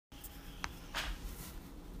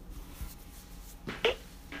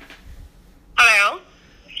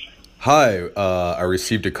Hi, I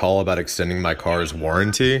received a call about extending my car's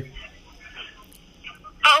warranty.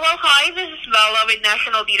 Hi, this is Bella with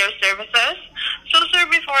National Dealer Services. So, sir,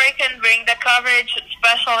 before I can bring the coverage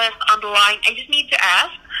specialist on the line, I just need to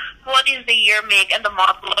ask, what is the year, make, and the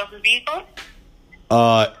model of the vehicle?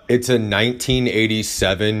 It's a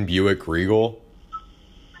 1987 Buick Regal.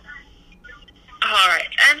 Alright,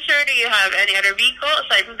 and sir, do you have any other vehicle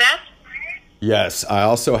aside from that? Yes, I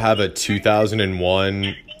also have a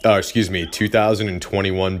 2021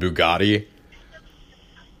 Bugatti.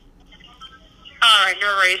 Alright, no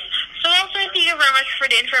worries. So, also, thank you very much for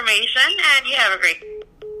the information, and you have a great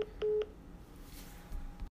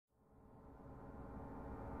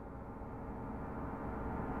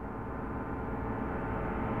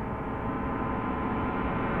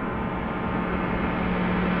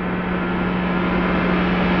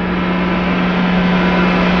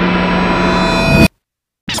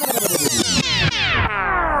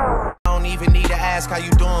Don't even need to ask how you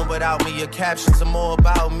doing without me. Your captions are more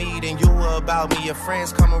about me than you were about me. Your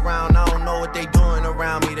friends come around, I don't know what they doing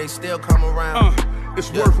around me. They still come around. It's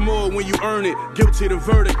worth more when you earn it. Guilty to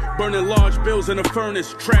verdict, burning large bills in a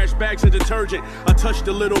furnace, trash bags and detergent. I touched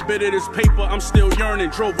a little bit of this paper, I'm still yearning.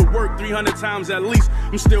 Drove to work 300 times at least,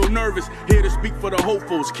 I'm still nervous. Here to speak for the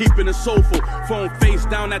hopefuls, keeping it soulful. Phone face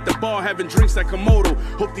down at the bar, having drinks at Komodo.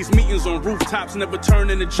 Hope these meetings on rooftops never turn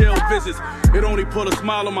into jail visits. It only put a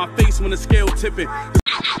smile on my face when the scale tipping.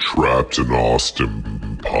 Trapped in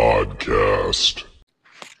Austin podcast.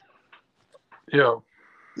 Yo.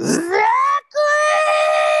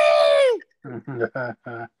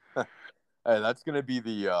 Hey, that's gonna be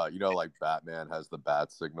the like Batman has the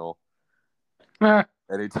bat signal.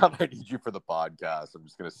 Anytime I need you for the podcast, I'm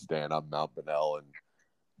just gonna stand on Mount Bonnell and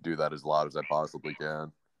do that as loud as I possibly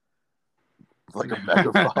can. It's like a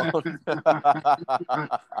megaphone.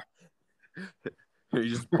 You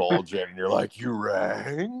just bulge in and you're like, you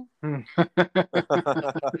rang?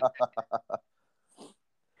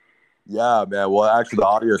 Yeah, man. Well, actually, the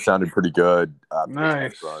audio sounded pretty good.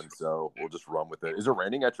 Nice. Run, so we'll just run with it. Is it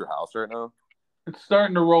raining at your house right now? It's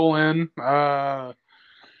starting to roll in.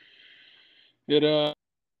 It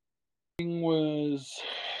was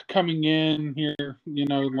coming in here,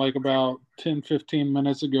 like about 10, 15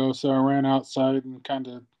 minutes ago. So I ran outside and kind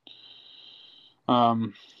of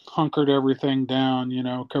hunkered everything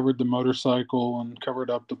down, covered the motorcycle and covered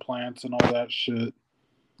up the plants and all that shit.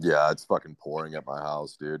 Yeah, it's fucking pouring at my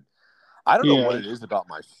house, dude. I don't know what it is about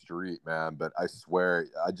my street, man, but I swear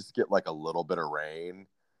I just get like a little bit of rain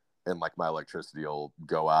and like my electricity will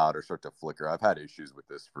go out or start to flicker. I've had issues with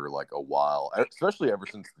this for like a while, especially ever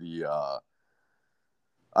since the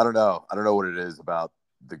I don't know what it is about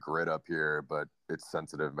the grid up here, but it's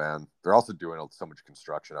sensitive, man. They're also doing so much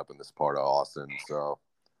construction up in this part of Austin, so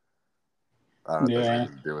I don't know if there's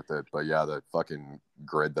anything to do with it, but yeah, the fucking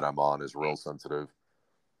grid that I'm on is real sensitive.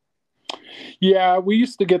 Yeah, we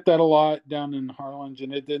used to get that a lot down in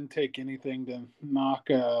Harlingen. It didn't take anything to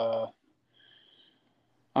knock out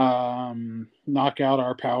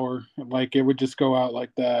our power. Like it would just go out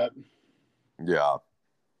like that. Yeah.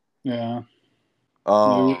 Yeah.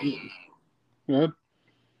 Good.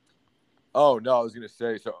 Oh no, I was gonna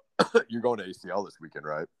say, so you're going to ACL this weekend,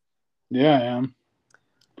 right? Yeah, I am.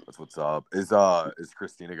 That's what's up. Is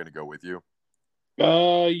Christina gonna go with you?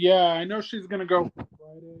 Yeah, I know she's gonna go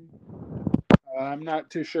Friday. I'm not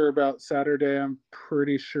too sure about Saturday. I'm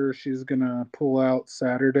pretty sure she's gonna pull out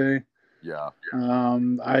Saturday. Yeah.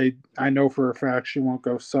 I know for a fact she won't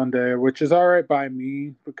go Sunday, which is all right by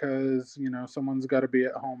me because someone's got to be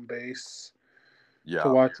at home base to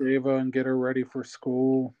watch Ava and get her ready for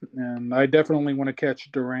school. And I definitely want to catch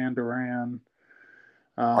Duran.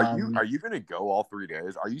 Are you gonna go all 3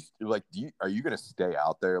 days? Are you like are you gonna stay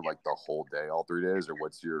out there like the whole day, all 3 days, or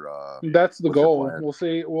what's your? That's the goal. We'll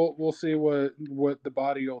see. We'll see what the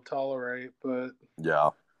body will tolerate, but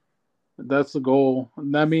yeah, that's the goal.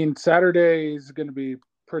 I mean, Saturday is going to be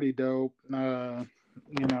pretty dope.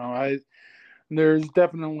 There's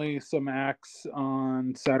definitely some acts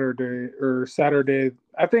on Saturday.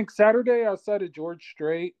 I think Saturday outside of George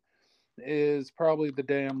Strait is probably the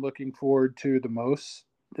day I'm looking forward to the most,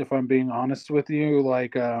 if I'm being honest with you.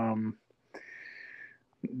 Like, the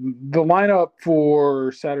lineup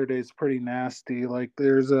for Saturday is pretty nasty. Like,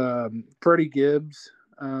 there's Freddie Gibbs,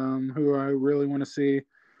 who I really want to see.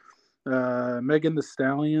 Megan Thee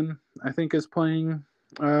Stallion, I think, is playing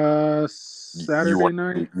Saturday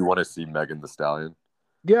night. You want to see Megan Thee Stallion?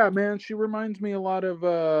 Yeah, man, she reminds me a lot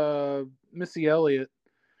of Missy Elliott.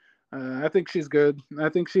 I think she's good. I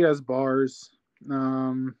think she has bars.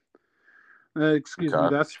 Excuse me,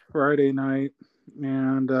 that's Friday night.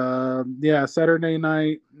 And yeah, Saturday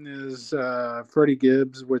night is Freddie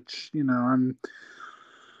Gibbs, which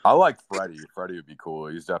I like Freddie. Freddie would be cool.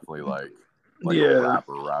 He's definitely like a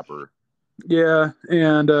rapper. Yeah,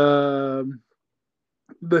 and The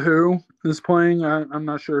Who is playing. I'm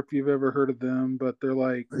not sure if you've ever heard of them, but they're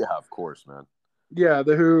like, yeah, of course, man. Yeah,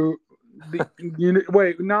 The Who.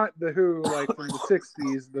 Wait, not The Who like from the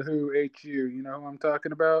 '60s. The Who HU. You know who I'm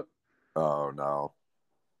talking about? Oh no.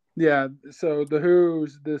 Yeah, so The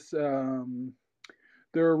Who's this.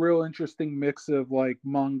 They're a real interesting mix of like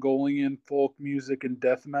Mongolian folk music and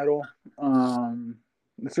death metal.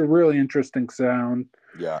 It's a really interesting sound.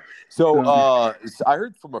 Yeah. So I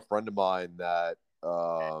heard from a friend of mine that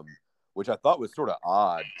which I thought was sort of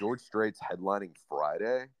odd, George Strait's headlining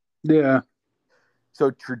Friday. Yeah.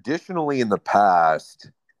 So traditionally in the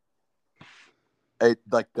past,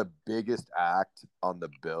 like the biggest act on the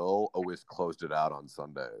bill always closed it out on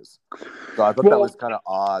Sundays. So I thought that was kind of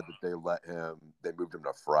odd that they moved him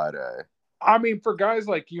to Friday. I mean, for guys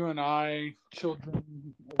like you and I,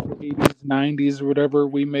 children of the 80s, 90s, or whatever,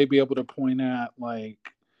 we may be able to point at like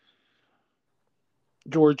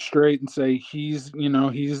George Strait and say he's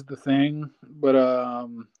the thing. But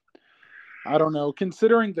I don't know.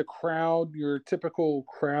 Considering the crowd, your typical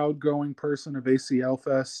crowd-going person of ACL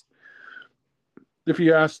Fest, if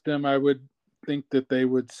you asked them, I would think that they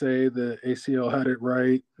would say that ACL had it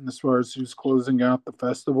right as far as who's closing out the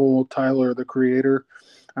festival. Tyler, the Creator.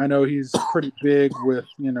 I know he's pretty big with,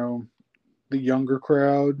 the younger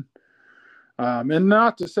crowd. And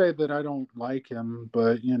not to say that I don't like him,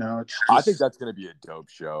 but, it's just... I think that's going to be a dope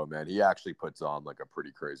show, man. He actually puts on, like, a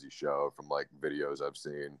pretty crazy show from, like, videos I've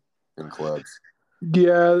seen in clips.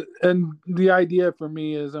 Yeah, and the idea for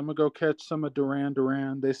me is I'm going to go catch some of Duran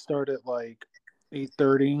Duran. They start at, like,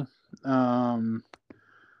 8:30. And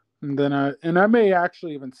then I may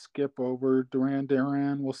actually even skip over Duran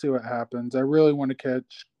Duran. We'll see what happens. I really want to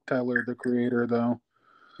catch Tyler, the Creator, though.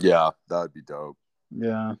 Yeah, that would be dope.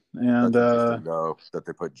 Yeah, and that's interesting though that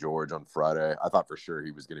they put George on Friday. I thought for sure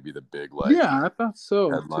he was going to be the big I thought so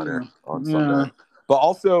headliner too. On Sunday. But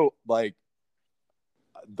also like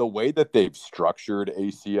the way that they've structured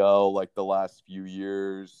ACL like the last few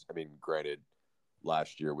years. I mean, granted,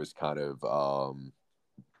 last year was kind of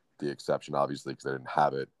the exception, obviously, because they didn't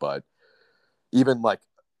have it. But even like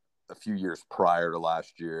a few years prior to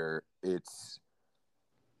last year,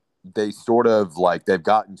 they sort of like they've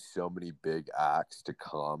gotten so many big acts to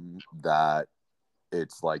come that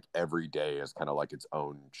it's like every day is kind of like its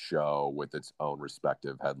own show with its own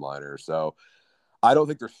respective headliner. So I don't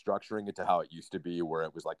think they're structuring it to how it used to be, where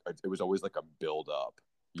it was always like a build up,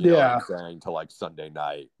 you know what I'm saying, to like Sunday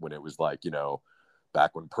night when it was like,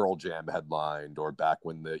 back when Pearl Jam headlined or back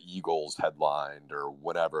when the Eagles headlined or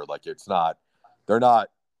whatever. Like they're not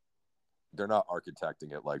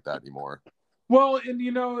architecting it like that anymore. Well, and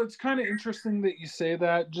it's kind of interesting that you say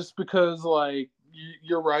that, just because like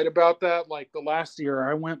you're right about that. Like the last year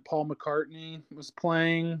I went, Paul McCartney was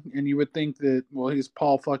playing, and you would think that, well, he's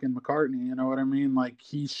Paul fucking McCartney, you know what I mean? Like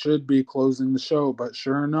he should be closing the show, but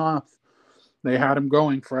sure enough, they had him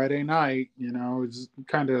going Friday night. It's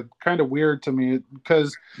kind of weird to me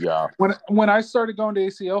because when I started going to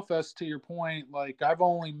ACL Fest, to your point, like I've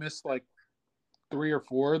only missed like 3 or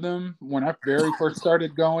 4 of them when I very first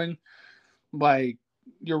started going. Like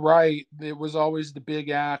you're right, it was always the big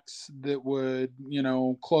acts that would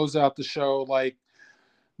close out the show. Like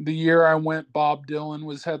the year I went, Bob Dylan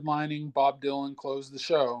was headlining. Bob Dylan closed the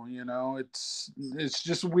show. It's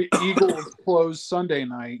just Eagles closed Sunday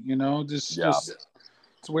night. Just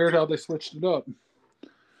it's weird how they switched it up.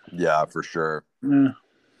 Yeah, for sure. Yeah.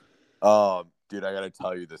 Dude, I gotta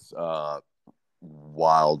tell you this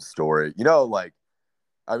wild story. Like,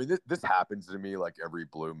 I mean, this happens to me like every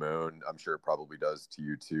blue moon. I'm sure it probably does to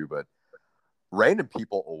you too, but random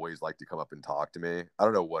people always like to come up and talk to me. I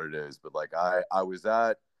don't know what it is, but like I was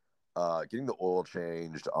at getting the oil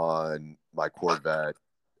changed on my Corvette,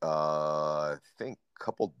 I think a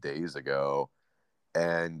couple days ago.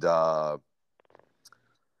 And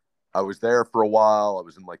I was there for a while. I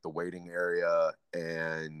was in like the waiting area,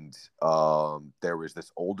 and there was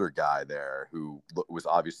this older guy there who was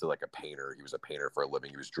obviously like a painter. He was a painter for a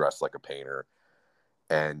living. He was dressed like a painter,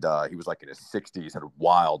 and he was like in his 60s, had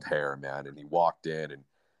wild hair, man. And he walked in and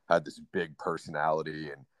had this big personality.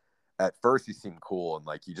 And at first he seemed cool, and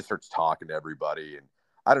like he just starts talking to everybody. And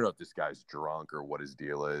I don't know if this guy's drunk or what his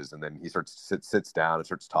deal is. And then he sits down and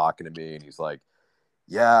starts talking to me, and he's like,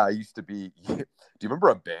 yeah, I used to be. Do you remember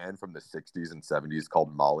a band from the 60s and 70s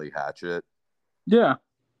called Molly Hatchet? Yeah.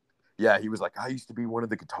 Yeah, he was like, I used to be one of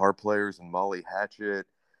the guitar players in Molly Hatchet.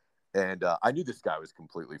 And I knew this guy was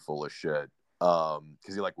completely full of shit.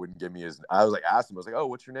 Because he like wouldn't give me his. I was like, asked him. I was like, oh,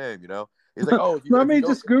 what's your name? You know. He's like, oh, let me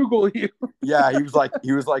just Google you. Yeah, he was like,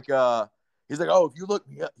 he's like, oh, if you look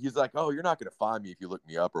me up, he's like, oh, you're not gonna find me if you look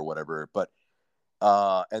me up or whatever. But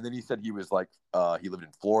and then he said he was like, he lived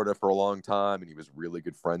in Florida for a long time, and he was really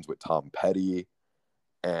good friends with Tom Petty.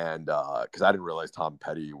 And because I didn't realize Tom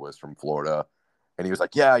Petty was from Florida, and he was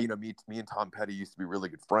like, yeah, you know, me and Tom Petty used to be really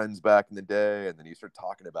good friends back in the day. And then he started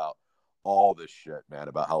talking about all this shit, man,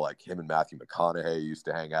 about how like him and Matthew McConaughey used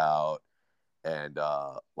to hang out, and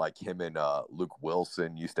like him and Luke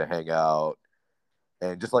Wilson used to hang out,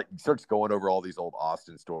 and just like he starts going over all these old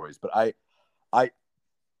Austin stories. But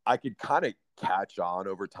I could kind of catch on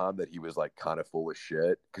over time that he was like kind of full of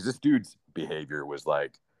shit, because this dude's behavior was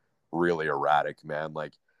like really erratic, man.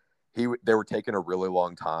 Like they were taking a really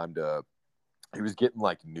long time he was getting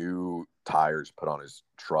like new tires put on his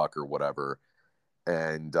truck or whatever,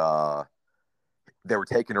 and they were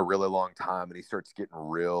taking a really long time, and he starts getting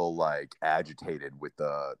real like agitated with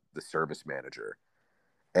the service manager,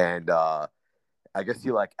 and I guess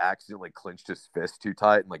he like accidentally clenched his fist too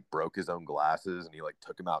tight and like broke his own glasses, and he like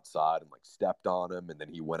took him outside and like stepped on him, and then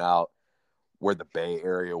he went out where the Bay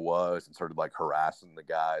Area was and started like harassing the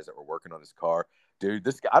guys that were working on his car. Dude,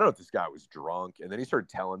 this guy, I don't know if this guy was drunk, and then he started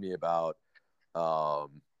telling me about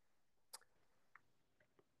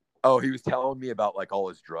he was telling me about like all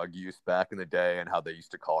his drug use back in the day and how they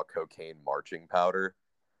used to call cocaine marching powder.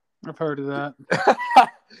 I've heard of that.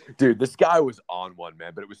 Dude, this guy was on one,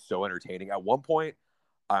 man, but it was so entertaining. At one point,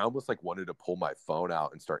 I almost like wanted to pull my phone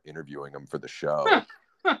out and start interviewing him for the show,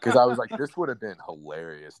 because I was like, this would have been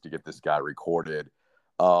hilarious to get this guy recorded.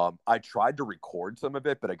 I tried to record some of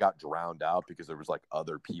it, but I got drowned out because there was like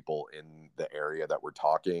other people in the area that were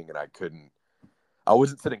talking, and I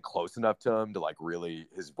wasn't sitting close enough to him to like really,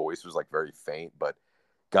 his voice was like very faint. But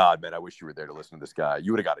God, man, I wish you were there to listen to this guy.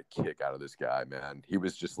 You would have got a kick out of this guy, man. He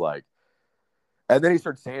was just like, and then he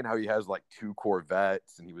started saying how he has like 2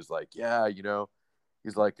 Corvettes, and he was like, yeah, you know,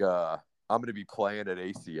 he's like, I'm going to be playing at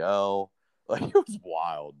ACL. Like, it was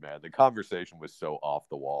wild, man. The conversation was so off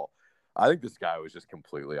the wall. I think this guy was just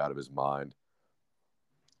completely out of his mind.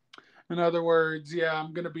 In other words, yeah,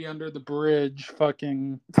 I'm going to be under the bridge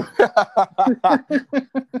fucking.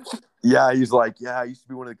 Yeah, he's like, yeah, I used to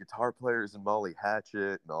be one of the guitar players in Molly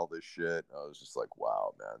Hatchet and all this shit. And I was just like,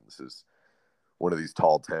 wow, man, this is one of these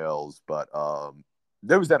tall tales. But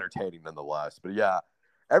it was entertaining nonetheless. But yeah,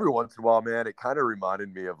 every once in a while, man, it kind of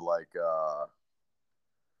reminded me of like,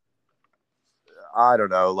 I don't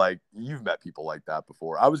know, like you've met people like that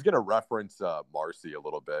before. I was going to reference Marcy a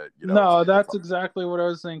little bit. You know, no, that's exactly what I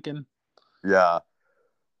was thinking. Yeah.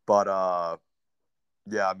 But,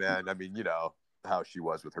 yeah, man, I mean, you know how she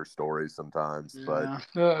was with her stories sometimes. Yeah.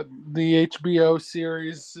 But the HBO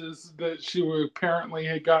series is that she apparently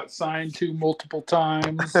had got signed to multiple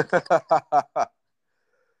times.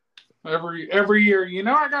 Every year, you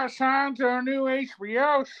know, I got signed to a new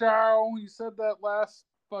HBO show. You said that last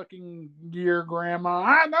fucking year, Grandma.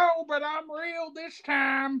 I know, but I'm real this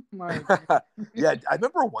time. Like, yeah, I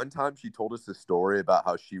remember one time she told us a story about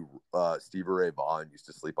how Stevie Ray Vaughan used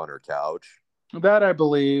to sleep on her couch. That I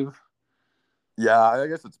believe. Yeah, I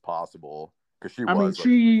guess it's possible, because she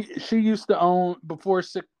used to own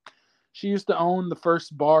She used to own the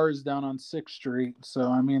first bars down on 6th Street, so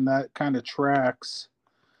I mean that kind of tracks.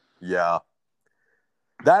 Yeah,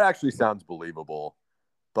 that actually sounds believable,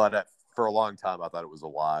 but for a long time I thought it was a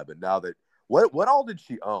lie. But now that what all did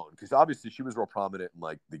she own? Because obviously she was real prominent in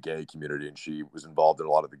like the gay community, and she was involved in a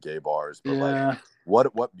lot of the gay bars. But like,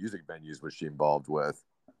 what music venues was she involved with?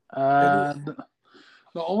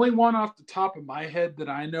 The only one off the top of my head that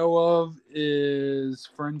I know of is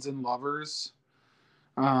Friends and Lovers.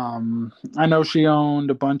 I know she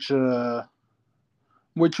owned a bunch of,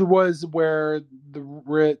 which was where the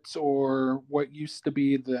Ritz, or what used to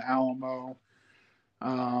be the Alamo,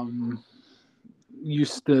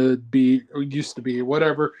 used to be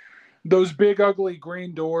whatever. Those big ugly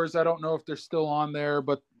green doors, I don't know if they're still on there,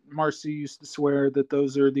 but Marcy used to swear that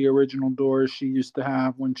those are the original doors she used to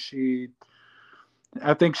have when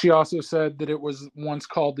I think she also said that it was once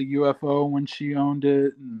called the UFO when she owned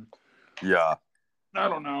it. And yeah. I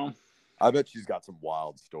don't know. I bet she's got some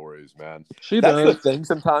wild stories, man. That's the thing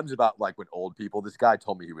sometimes about like when old people, this guy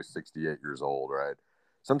told me he was 68 years old, right?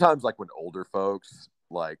 Sometimes like when older folks,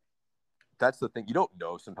 like, that's the thing. You don't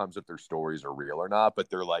know sometimes if their stories are real or not, but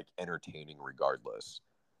they're like entertaining regardless.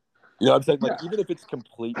 You know what I'm saying? Like, even if it's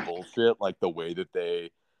complete bullshit, like the way that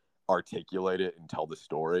they articulate it and tell the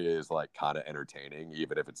story is like kind of entertaining,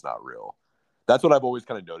 even if it's not real. That's what I've always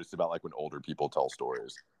kind of noticed about like when older people tell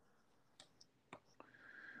stories.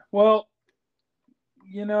 Well,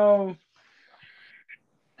 you know,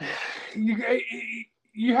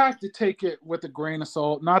 you have to take it with a grain of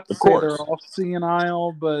salt. Not to say they're all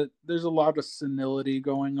senile, but there's a lot of senility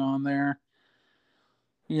going on there.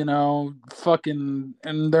 You know, fucking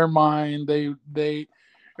in their mind, they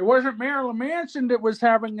it wasn't Marilyn Manson that was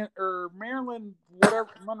having it, or Marilyn whatever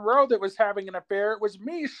Monroe that was having an affair. It was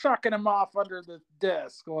me sucking him off under the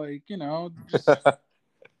desk, like, you know, just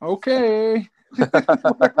okay,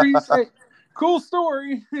 whatever you say. Cool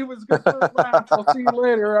story. It was good for a laugh. I'll see you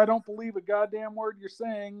later. I don't believe a goddamn word you're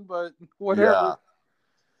saying, but whatever. Yeah.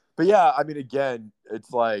 But yeah, I mean, again,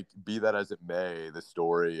 it's like, be that as it may, the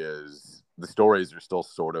stories are still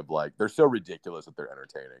sort of like, they're so ridiculous that they're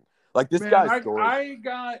entertaining. Like this guy's story. I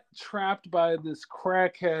got trapped by this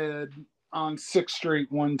crackhead on 6th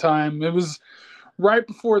Street one time. It was right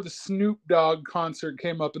before the Snoop Dogg concert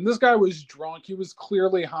came up, and this guy was drunk. He was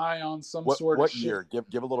clearly high on some sort of what shit. year?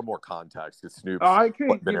 Give a little more context. Because Snoop's I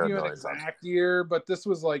can't give you an exact year, but this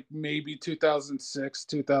was like maybe 2006,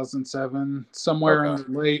 2007, somewhere in the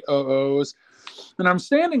late 00s. And I'm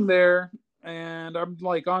standing there, and I'm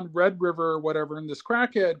like on Red River or whatever, and this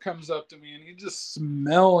crackhead comes up to me, and he's just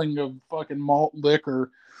smelling of fucking malt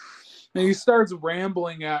liquor. And he starts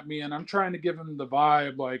rambling at me, and I'm trying to give him the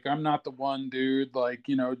vibe, like, I'm not the one, dude. Like,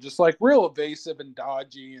 you know, just like real evasive and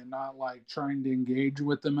dodgy and not like trying to engage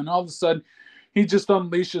with him. And all of a sudden, he just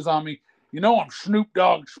unleashes on me, you know, I'm Snoop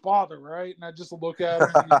Dogg's father, right? And I just look at him,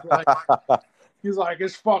 and he's like,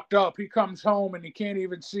 it's fucked up. He comes home and he can't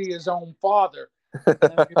even see his own father.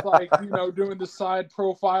 And he's like, you know, doing the side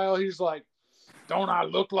profile. He's like, don't I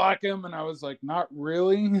look like him? And I was like, not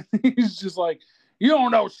really. He's just like, you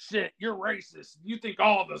don't know shit. You're racist. You think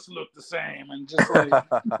all of us look the same. And just like,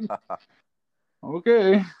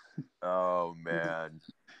 okay. Oh, man.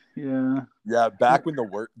 Yeah. Yeah, back when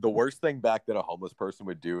the worst thing back that a homeless person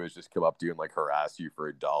would do is just come up to you and like harass you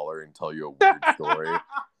for $1 and tell you a weird story.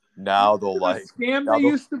 Now they'll like scam they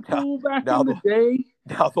used to pull back in the day.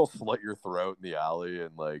 Now they'll slit your throat in the alley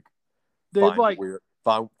and like they'd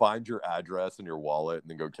find your address and your wallet and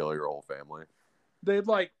then go kill your whole family. They'd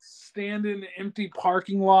like stand in an empty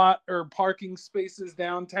parking lot or parking spaces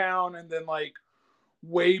downtown and then like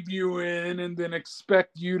wave you in and then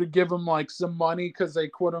expect you to give them like some money because they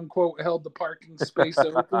quote unquote held the parking space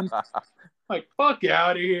open. Like, fuck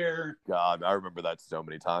out of here. God, I remember that so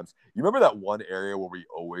many times. You remember that one area where we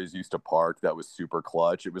always used to park that was super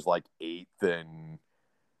clutch? It was like 8th and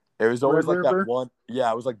it was always Red River? That one.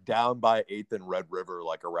 Yeah, it was like down by 8th and Red River,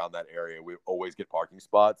 like around that area. We always get parking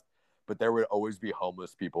spots. But there would always be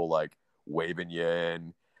homeless people like waving you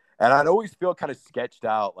in. And I'd always feel kind of sketched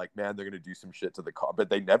out, like, man, they're going to do some shit to the car. But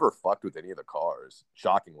they never fucked with any of the cars,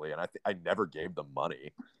 shockingly. And I never gave them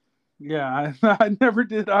money. Yeah, I never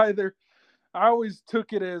did either. I always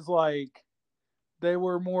took it as like they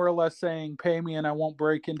were more or less saying, pay me and I won't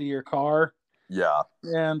break into your car. Yeah.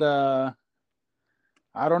 And I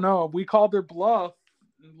don't know. We called their bluff.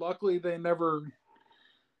 And luckily, they never,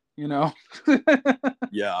 you know.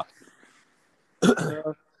 Yeah.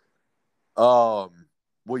 Well,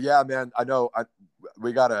 yeah, man, I know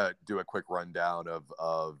we got to do a quick rundown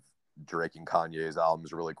of Drake and Kanye's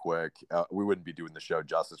albums really quick. We wouldn't be doing the show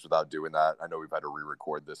justice without doing that. I know we've had to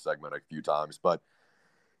re-record this segment a few times, but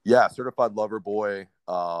yeah, Certified Lover Boy,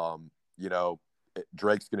 you know,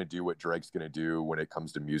 Drake's going to do what Drake's going to do when it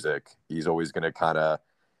comes to music. He's always going to kind of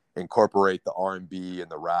incorporate the R&B and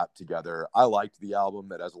the rap together. I liked the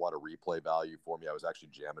album. It has a lot of replay value for me. I was actually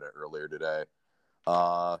jamming it earlier today.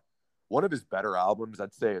 One of his better albums,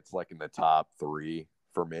 I'd say it's like in the top 3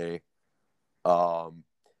 for me. But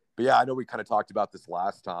yeah, I know we kind of talked about this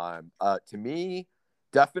last time. To me,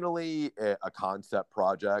 definitely a concept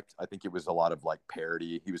project. I think it was a lot of like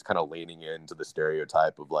parody. He was kind of leaning into the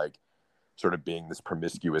stereotype of like sort of being this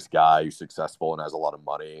promiscuous guy who's successful and has a lot of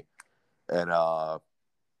money. And I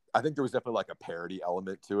think there was definitely like a parody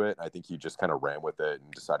element to it. I think he just kind of ran with it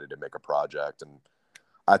and decided to make a project. And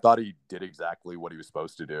I thought he did exactly what he was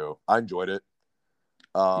supposed to do. I enjoyed it.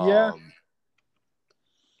 Yeah.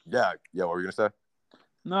 What were you gonna say?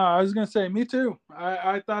 No, I was gonna say me too.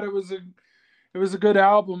 I thought it was a good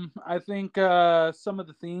album. I think some of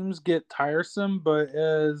the themes get tiresome, but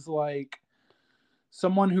as like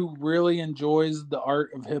someone who really enjoys the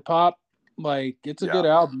art of hip hop, like it's a good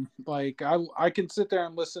album. Like I can sit there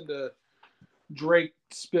and listen to Drake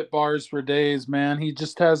spit bars for days, man. He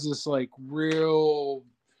just has this like real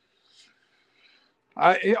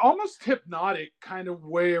almost hypnotic kind of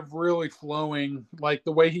way of really flowing, like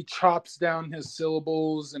the way he chops down his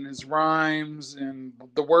syllables and his rhymes and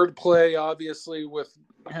the wordplay obviously with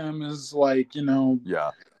him is like, you know,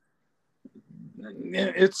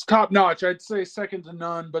 It's top notch. I'd say second to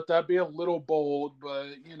none, but that'd be a little bold. But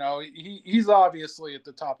he's obviously at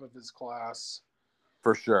the top of his class.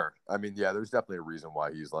 For sure. I mean, yeah, there's definitely a reason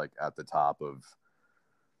why he's like at the top of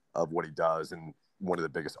what he does and one of the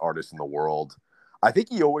biggest artists in the world. I think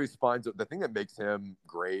he always finds the thing that makes him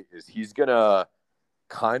great is he's gonna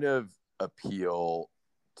kind of appeal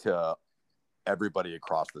to everybody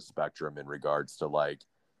across the spectrum in regards to like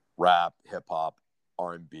rap, hip hop,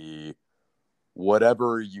 R&B,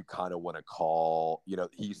 whatever you kind of want to call,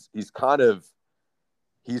 he's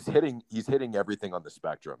hitting everything on the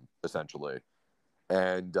spectrum essentially.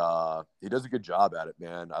 And he does a good job at it,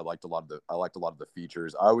 man. I liked a lot of the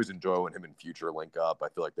features. I always enjoy when him and Future link up. I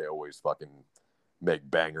feel like they always fucking make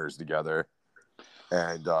bangers together.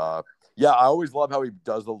 And yeah, I always love how he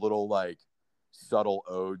does the little like subtle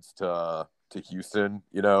odes to Houston,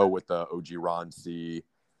 with the OG Ron C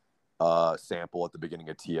sample at the beginning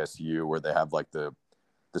of TSU where they have like the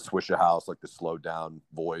Swishahouse, like the slowed down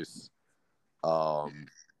voice. Yeah,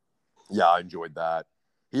 I enjoyed that.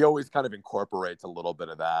 He always kind of incorporates a little bit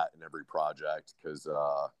of that in every project because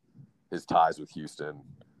his ties with Houston.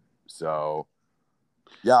 So,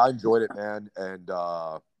 yeah, I enjoyed it, man. And,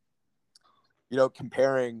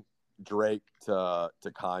 comparing Drake to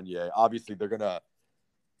Kanye, obviously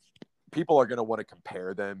people are going to want to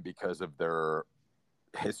compare them because of their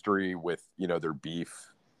history with, their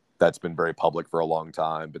beef that's been very public for a long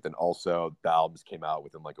time. But then also the albums came out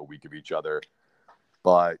within like a week of each other.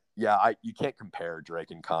 But yeah, you can't compare Drake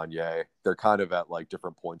and Kanye. They're kind of at like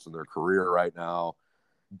different points in their career right now.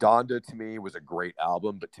 Donda to me was a great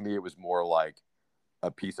album, but to me it was more like a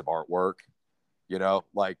piece of artwork.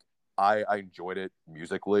 Like I enjoyed it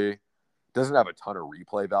musically. Doesn't have a ton of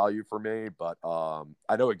replay value for me, but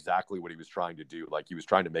I know exactly what he was trying to do. Like he was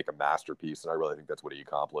trying to make a masterpiece, and I really think that's what he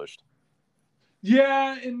accomplished.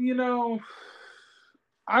 Yeah, and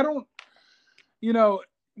I don't,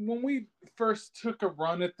 when we first took a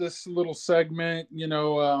run at this little segment,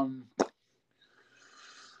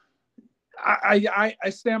 I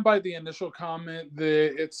stand by the initial comment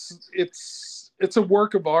that it's a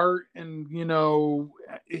work of art, and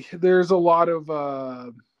there's a lot of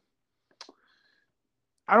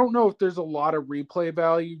I don't know if there's a lot of replay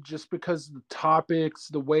value just because the topics,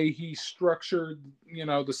 the way he structured,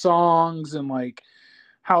 the songs and like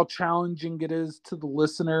how challenging it is to the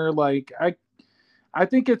listener. Like I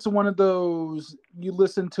think it's one of those, you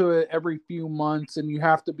listen to it every few months and you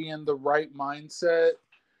have to be in the right mindset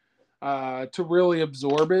to really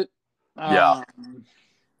absorb it. Yeah.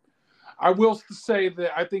 I will say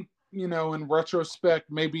that I think, in retrospect,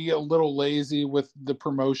 maybe a little lazy with the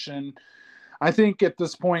promotion. I think at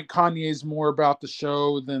this point, Kanye's more about the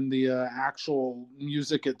show than the actual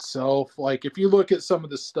music itself. Like if you look at some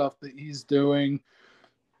of the stuff that he's doing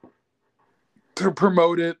to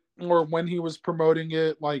promote it, or when he was promoting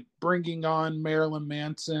it, like bringing on Marilyn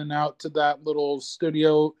Manson out to that little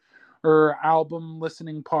studio or album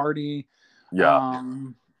listening party. Yeah.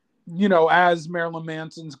 As Marilyn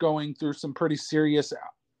Manson's going through some pretty serious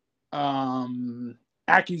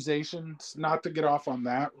accusations, not to get off on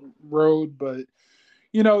that road, but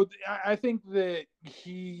I think that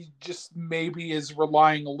he just maybe is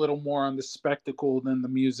relying a little more on the spectacle than the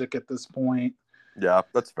music at this point. Yeah,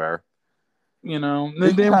 that's fair. Then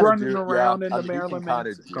running around in the Marilyn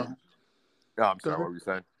Manson. Oh, I'm sorry, what were you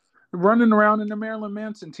saying? Running around in the Marilyn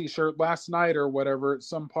Manson t-shirt last night or whatever at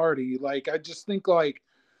some party. Like, I just think like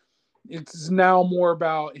it's now more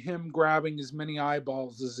about him grabbing as many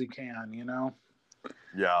eyeballs as he can,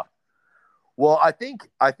 Yeah. Well, I think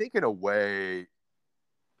in a way,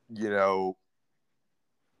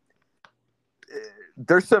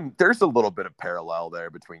 there's a little bit of parallel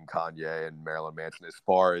there between Kanye and Marilyn Manson as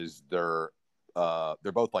far as they're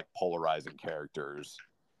both like polarizing characters,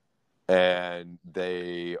 and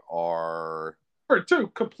they are for two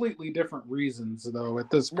completely different reasons though at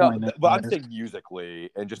this point. No, but I'm saying musically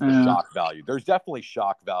and just the shock value. There's definitely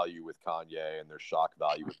shock value with Kanye and there's shock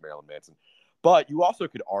value with Marilyn Manson. But you also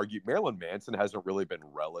could argue Marilyn Manson hasn't really been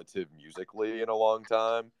relative musically in a long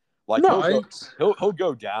time. Like he'll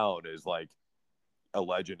go down as like a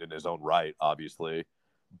legend in his own right, obviously.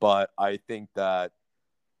 But I think that,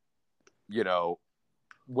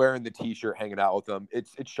 wearing the t-shirt, hanging out with them,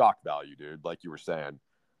 it's shock value, dude, like you were saying.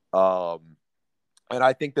 And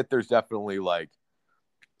I think that there's definitely like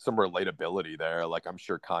some relatability there. Like I'm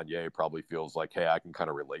sure Kanye probably feels like, hey, I can kind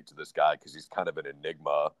of relate to this guy because he's kind of an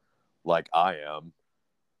enigma like I am.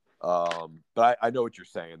 But I know what you're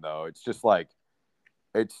saying though. It's just like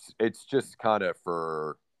it's just kind of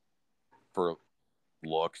for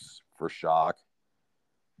looks, for shock.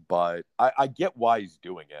 But I get why he's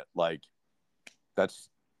doing it. Like that's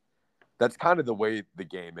kind of the way the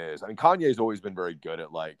game is. I mean, Kanye's always been very good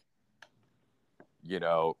at, like, you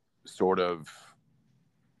know, sort of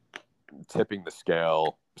tipping the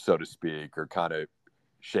scale, so to speak, or kind of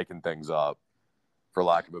shaking things up, for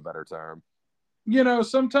lack of a better term. You know,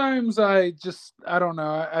 sometimes I don't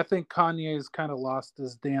know. I think Kanye's kind of lost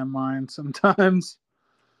his damn mind sometimes.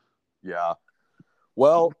 Yeah.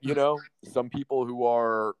 Well, you know, some people who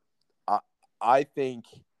are, I think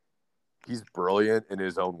he's brilliant in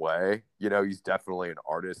his own way. You know, he's definitely an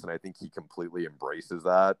artist, and I think he completely embraces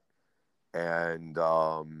that. And,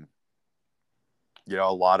 you know,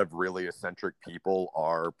 a lot of really eccentric people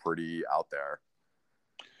are pretty out there.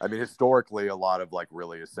 I mean, historically, a lot of, like,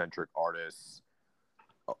 really eccentric artists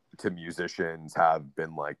to musicians have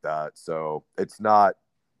been like that. So it's not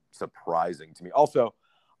surprising to me. Also,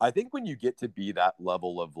 I think when you get to be that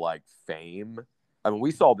level of, like, fame, I mean,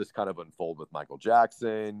 we saw this kind of unfold with Michael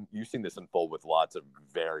Jackson. You've seen this unfold with lots of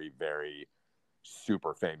very, very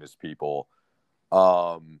super famous people.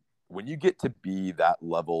 When you get to be that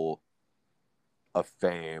level of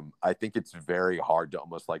fame, I think it's very hard to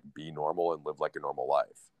almost, like, be normal and live like a normal life.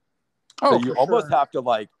 Oh, so you almost have to,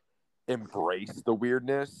 like, embrace the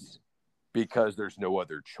weirdness because there's no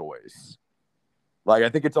other choice. Like, I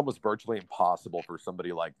think it's almost virtually impossible for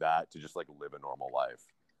somebody like that to just, like, live a normal life.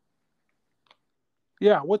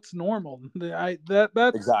 Yeah, what's normal?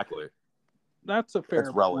 That's exactly. That's a fair. It's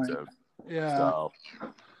relative. Point. Yeah. So,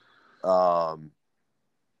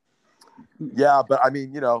 yeah, but I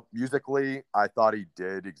mean, you know, musically, I thought he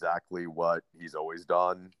did exactly what he's always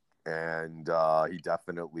done, and he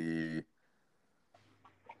definitely,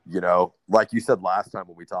 you know, like you said last time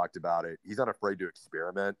when we talked about it, he's not afraid to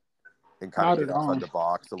experiment and kind of get outside the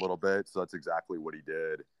box a little bit. So that's exactly what he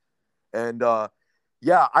did. And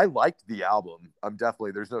yeah, I liked the album.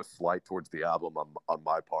 There's no slight towards the album on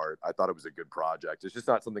my part. I thought it was a good project. It's just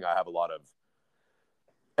not something I have a lot of.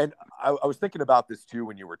 And I was thinking about this too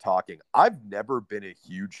when you were talking. I've never been a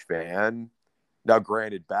huge fan. Now,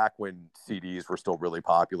 granted, back when CDs were still really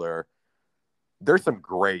popular, there's some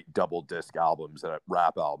great double disc albums,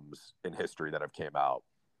 rap albums in history that have came out.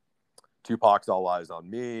 Tupac's All Eyes on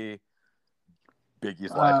Me, Biggie's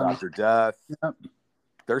Life After Death. Yep.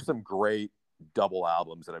 There's some great double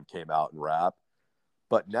albums that have came out in rap.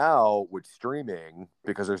 But now with streaming,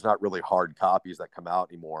 because there's not really hard copies that come out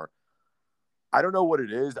anymore, I don't know what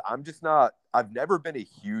it is. I've never been a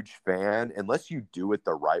huge fan unless you do it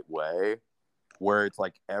the right way, where it's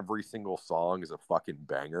like every single song is a fucking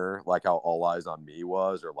banger, like how All Eyes on Me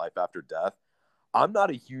was, or Life After Death. I'm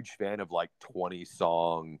not a huge fan of, like, 20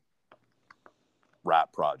 song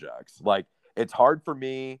rap projects. Like, it's hard for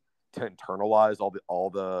me to internalize all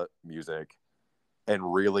the music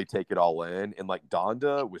and really take it all in. And, like,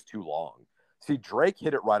 Donda was too long. See, Drake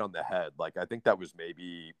hit it right on the head. Like, I think that was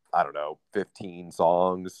maybe, I don't know, 15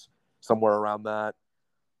 songs, somewhere around that.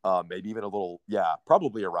 Maybe even a little, yeah,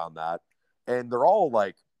 probably around that. And they're all,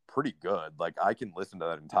 like, pretty good. Like, I can listen to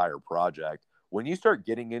that entire project. When you start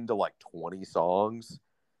getting into, like, 20 songs,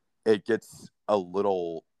 it gets a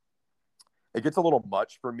little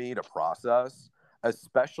much for me to process,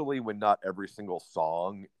 especially when not every single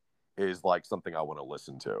song is, like, something I want to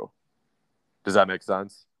listen to. Does that make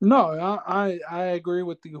sense? No, I agree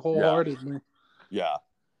with you wholeheartedly. Yeah.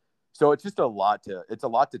 So it's just a lot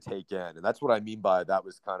to take in. And that's what I mean by that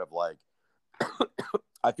was kind of like,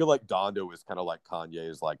 I feel like Donda was kind of like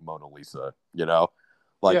Kanye's, like, Mona Lisa, you know?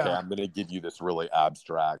 Like, hey, I'm going to give you this really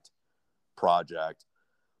abstract project.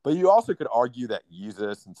 But you also could argue that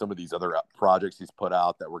Yeezus and some of these other projects he's put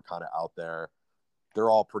out that were kind of out there,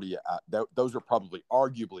 they're all pretty, those are probably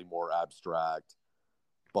arguably more abstract,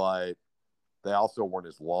 but they also weren't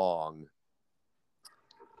as long.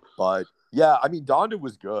 But yeah, I mean, Donda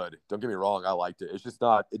was good. Don't get me wrong. I liked it. It's just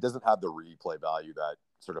it doesn't have the replay value that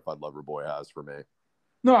Certified Lover Boy has for me.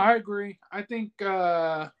 No, I agree. I think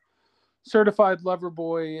Certified Lover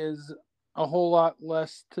Boy is a whole lot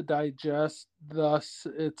less to digest. Thus,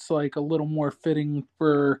 it's like a little more fitting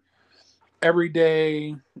for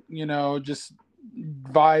everyday, you know, just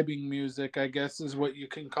vibing music, I guess is what you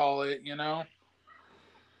can call it, you know?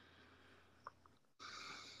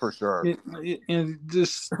 For sure. And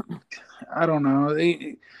just, I don't know.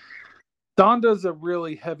 Donda's a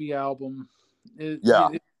really heavy album.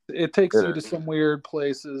 It takes you to some weird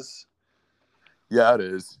places. Yeah, it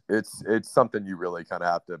is. It's something you really kind of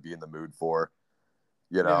have to be in the mood for.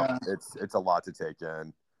 You know, it's a lot to take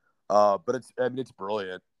in. But it's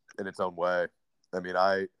brilliant in its own way. I mean,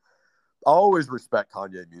 I always respect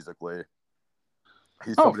Kanye musically.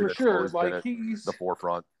 He's somebody that's always been at the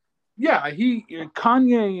forefront. Yeah,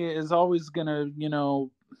 Kanye is always gonna, you know,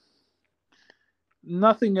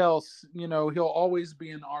 nothing else, he'll always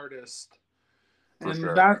be an artist. For and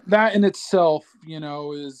sure. that in itself,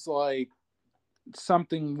 is like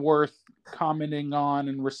something worth commenting on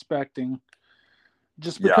and respecting.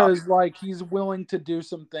 Just because like he's willing to do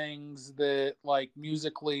some things that like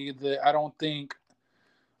musically that I don't think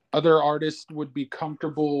other artists would be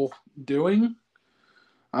comfortable doing.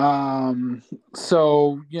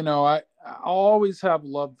 So I'll always have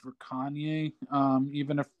love for Kanye,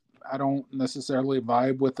 even if I don't necessarily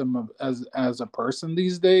vibe with him as a person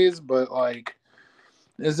these days, but like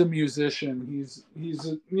as a musician, he's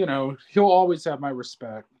he'll always have my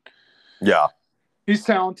respect. Yeah. He's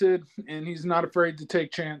talented and he's not afraid to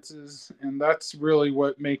take chances, and that's really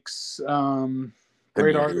what makes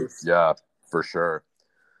great artists. Yeah, for sure.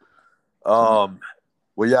 Well,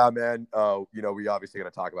 yeah, man. We obviously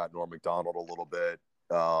going to talk about Norm Macdonald a little bit.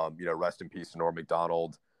 Rest in peace to Norm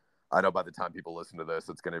Macdonald. I know by the time people listen to this,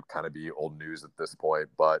 it's going to kind of be old news at this point,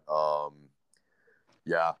 but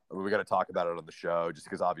yeah, we got to talk about it on the show just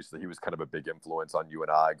because obviously he was kind of a big influence on you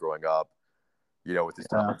and I growing up, with his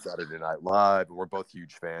time on Saturday Night Live, and we're both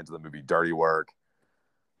huge fans of the movie Dirty Work.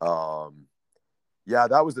 Yeah,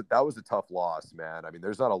 that was a tough loss, man. I mean,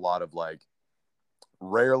 there's not a lot of like,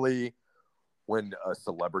 rarely when a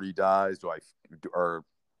celebrity dies or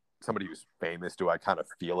somebody who's famous do I kind of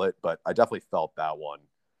feel it, but I definitely felt that one.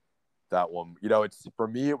 It's for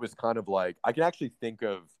me, it was kind of like I can actually think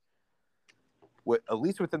of what, at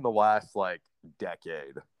least within the last like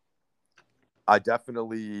decade, I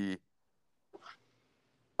definitely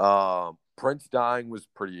Prince dying was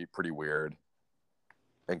pretty weird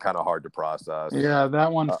and kind of hard to process. Yeah,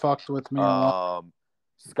 that one fucked with me a lot.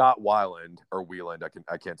 Scott Weiland or Wieland,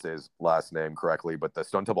 I can't say his last name correctly, but the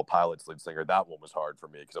Stone Temple Pilots lead singer, that one was hard for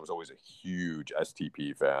me because I was always a huge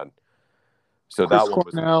STP fan. So Chris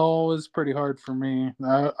Cornell was pretty hard for me.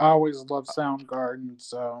 I always loved Soundgarden,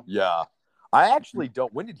 so yeah. I actually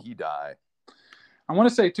don't. When did he die? I want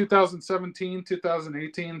to say 2017,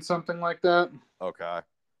 2018, something like that. Okay.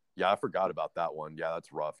 Yeah, I forgot about that one. Yeah,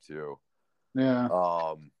 that's rough too. Yeah.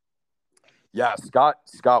 Yeah, Scott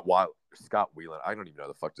Weiland. I don't even know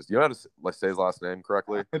the fuck this. You know how to say his last name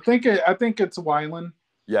correctly? I think it's Weiland.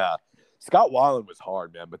 Yeah. Scott Weiland was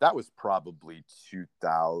hard, man, but that was probably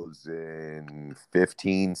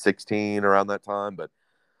 2015, 16, around that time. But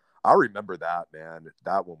I remember that, man.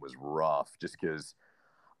 That one was rough just because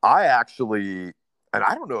I actually, and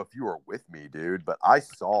I don't know if you were with me, dude, but I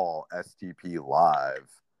saw STP live.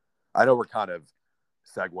 I know we're kind of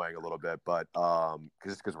segueing a little bit, but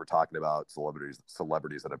because we're talking about celebrities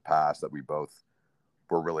that have passed that we both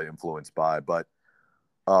were really influenced by. But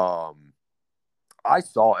I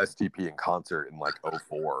saw STP in concert in like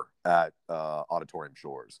 2004 at Auditorium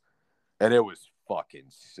Shores, and it was fucking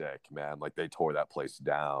sick, man. Like they tore that place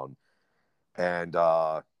down. And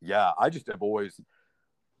yeah, I just have always,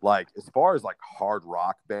 like, as far as like hard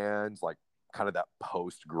rock bands, like kind of that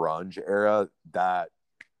post grunge era, that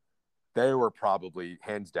they were probably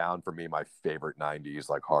hands down for me my favorite 90s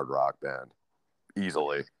like hard rock band,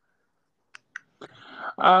 easily.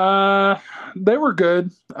 They were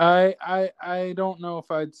good. I don't know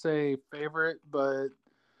if I'd say favorite, but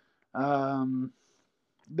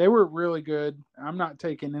they were really good. I'm not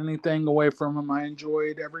taking anything away from them. I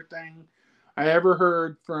enjoyed everything I ever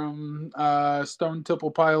heard from Stone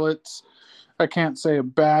Temple Pilots. I can't say a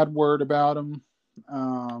bad word about them.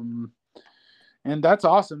 And that's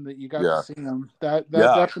awesome that you got to see them. That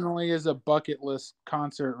definitely is a bucket list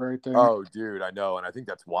concert right there. Oh, dude, I know. And I think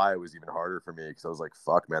that's why it was even harder for me, because I was like,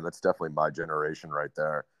 fuck, man, that's definitely my generation right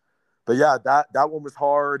there. But yeah, that one was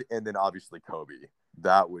hard. And then obviously Kobe.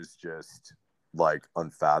 That was just like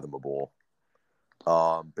unfathomable.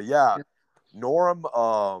 But yeah, Norm,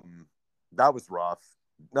 that was rough.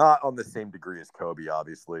 Not on the same degree as Kobe,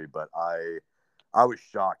 obviously, but I was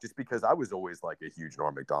shocked just because I was always like a huge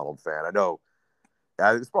Norm Macdonald fan. I know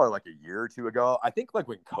it was probably like a year or two ago. I think like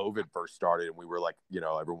when COVID first started and we were like,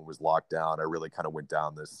 everyone was locked down, I really kind of went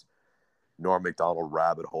down this Norm Macdonald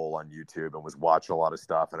rabbit hole on YouTube and was watching a lot of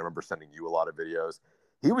stuff. And I remember sending you a lot of videos.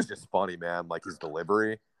 He was just funny, man. Like his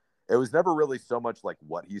delivery, it was never really so much like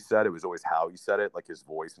what he said. It was always how he said it, like his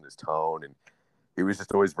voice and his tone. And he was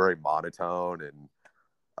just always very monotone.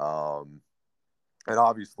 And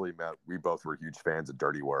obviously, Matt, we both were huge fans of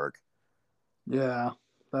Dirty Work. Yeah,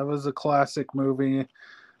 that was a classic movie.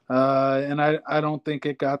 And I don't think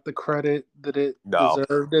it got the credit that it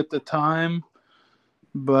deserved at the time.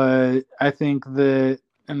 But I think that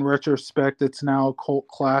in retrospect, it's now a cult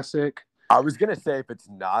classic. I was going to say, if it's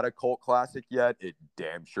not a cult classic yet, it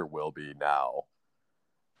damn sure will be now.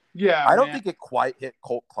 Yeah, I don't think it quite hit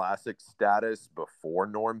cult classic status before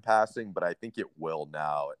Norm passing, but I think it will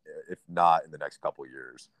now, if not in the next couple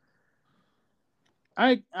years.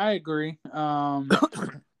 I agree. I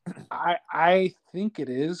think it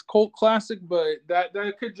is cult classic, but that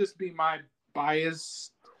could just be my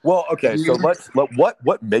bias. Well, okay, so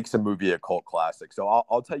what makes a movie a cult classic? So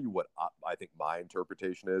I'll tell you what I think my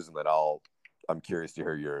interpretation is, and then I'm curious to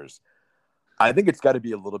hear yours. I think it's got to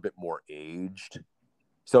be a little bit more aged.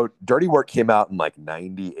 So Dirty Work came out in like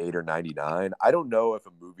 98 or 99. I don't know if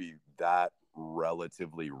a movie that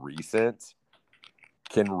relatively recent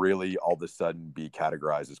can really all of a sudden be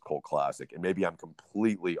categorized as cult classic. And maybe I'm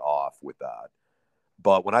completely off with that.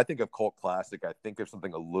 But when I think of cult classic, I think of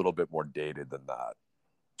something a little bit more dated than that.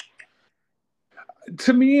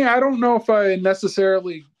 To me, I don't know if I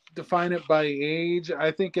necessarily define it by age.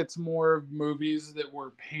 I think it's more of movies that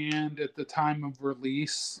were panned at the time of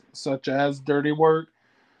release, such as Dirty Work,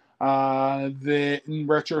 that in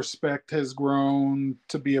retrospect has grown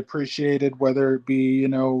to be appreciated, whether it be,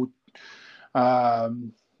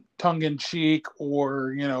 tongue-in-cheek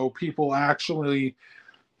or, people actually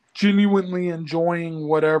genuinely enjoying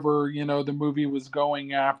whatever, the movie was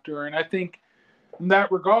going after. And I think in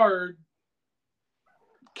that regard,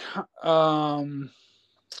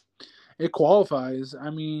 it qualifies.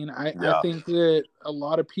 I mean, I think that a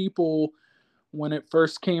lot of people, when it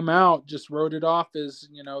first came out, just wrote it off as,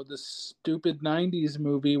 this stupid 90s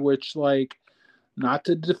movie, which, like, not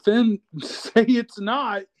to say it's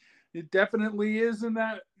not, it definitely is in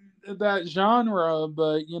that genre,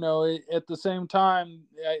 but, at the same time,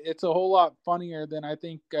 it's a whole lot funnier than I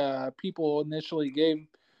think people initially gave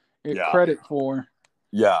it credit for.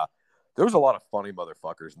 Yeah. There was a lot of funny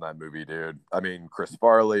motherfuckers in that movie, dude. I mean, Chris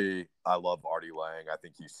Farley, I love Artie Lang. I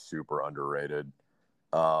think he's super underrated.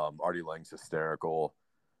 Artie Lang's hysterical.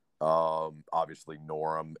 Obviously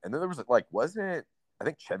Norm. And then there was I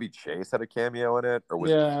think Chevy Chase had a cameo in it,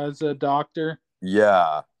 as a doctor.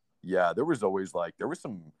 Yeah. There was always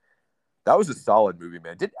that was a solid movie,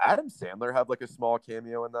 man. Did Adam Sandler have like a small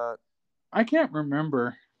cameo in that? I can't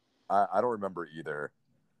remember. I don't remember either.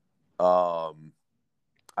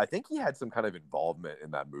 I think he had some kind of involvement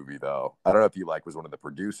in that movie, though. I don't know if he was one of the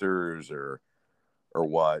producers or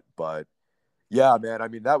what, but yeah, man. I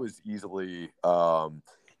mean, that was easily.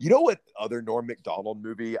 You know what other Norm Macdonald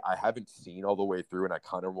movie I haven't seen all the way through, and I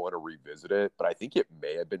kind of want to revisit it, but I think it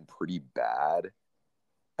may have been pretty bad.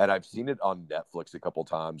 And I've seen it on Netflix a couple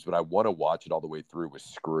times, but I want to watch it all the way through. Was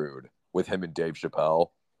Screwed with him and Dave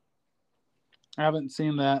Chappelle. I haven't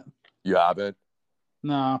seen that. You haven't?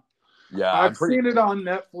 No. Yeah, I've seen it on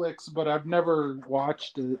Netflix, but I've never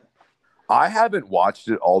watched it. I haven't watched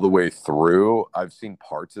it all the way through. I've seen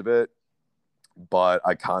parts of it, but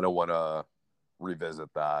I kind of want to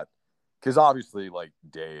revisit that because obviously, like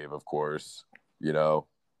Dave, of course,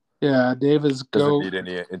 Yeah, Dave is doesn't need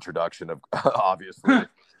any introduction of obviously.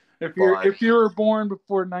 If you were born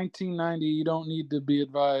before 1990, you don't need to be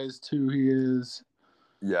advised who he is.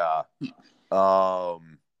 Yeah.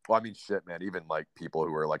 Well, I mean, shit, man. Even like people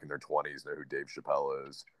who are like in their 20s know who Dave Chappelle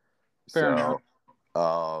is. Fair enough.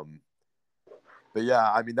 But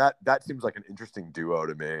yeah, I mean that seems like an interesting duo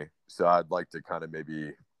to me. So I'd like to kind of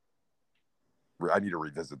I need to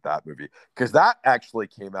revisit that movie because that actually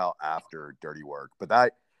came out after Dirty Work.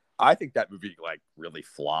 But I think that movie like really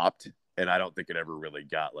flopped, and I don't think it ever really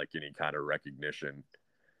got like any kind of recognition.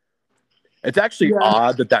 It's actually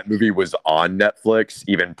odd that movie was on Netflix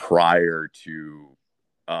even prior to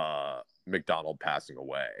Macdonald passing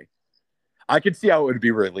away. I could see how it would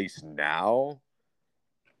be released now.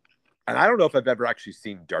 And I don't know if I've ever actually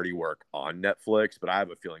seen Dirty Work on Netflix, but I have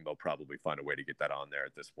a feeling they'll probably find a way to get that on there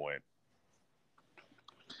at this point.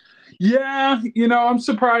 Yeah, I'm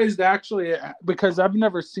surprised actually because I've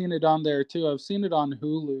never seen it on there too. I've seen it on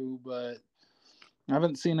Hulu, but I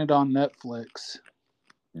haven't seen it on Netflix.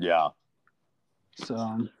 Yeah.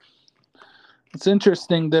 So it's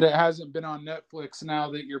interesting that it hasn't been on Netflix now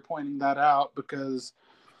that you're pointing that out because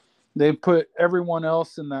they put everyone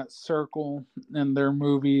else in that circle in their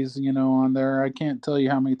movies, on there. I can't tell you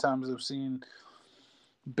how many times I've seen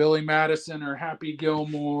Billy Madison or Happy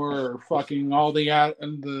Gilmore or fucking all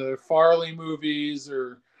the Farley movies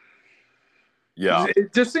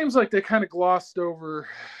it just seems like they kind of glossed over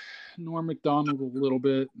Norm Macdonald a little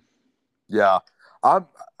bit. Yeah.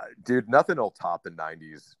 Dude, nothing will top the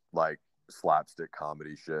 90s like slapstick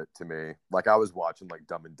comedy shit to me. Like I was watching like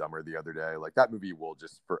Dumb and Dumber the other day. Like that movie will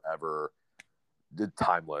just forever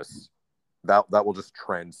timeless. That will just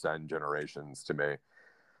transcend generations to me.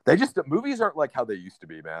 The movies aren't like how they used to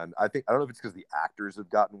be, man. I don't know if it's because the actors have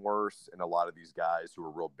gotten worse, and a lot of these guys who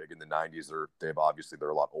were real big in the 90s they're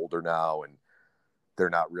a lot older now, and they're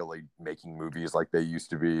not really making movies like they used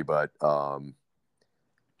to be. But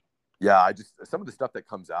yeah, some of the stuff that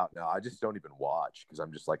comes out now, I just don't even watch because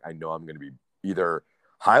I'm just like, I know I'm going to be either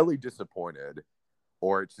highly disappointed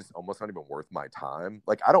or it's just almost not even worth my time.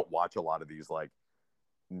 Like, I don't watch a lot of these like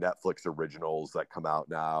Netflix originals that come out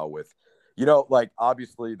now with, like,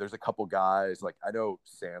 obviously there's a couple guys, like I know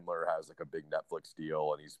Sandler has like a big Netflix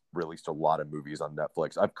deal and he's released a lot of movies on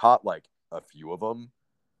Netflix. I've caught like a few of them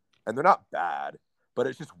and they're not bad, but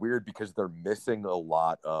it's just weird because they're missing a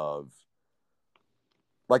lot of,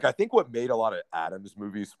 like, I think what made a lot of Adams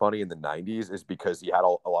movies funny in the 90s is because he had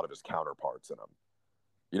a lot of his counterparts in them.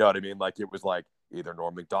 You know what I mean? Like, it was like either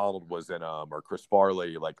Norm Macdonald was in them or Chris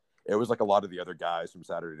Farley. Like, it was like a lot of the other guys from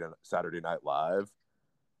Saturday Night Live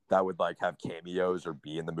that would like have cameos or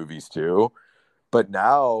be in the movies too. But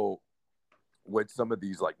now with some of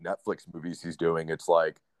these like Netflix movies he's doing, it's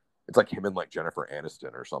like him and like Jennifer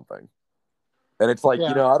Aniston or something. And it's like,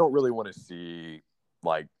 I don't really want to see,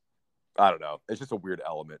 like, I don't know. It's just a weird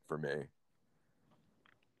element for me.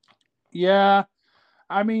 Yeah.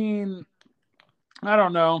 I mean, I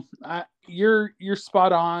don't know. You're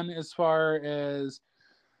spot on as far as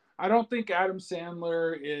I don't think Adam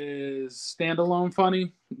Sandler is standalone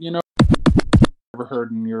funny, ever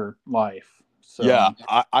heard in your life. So yeah,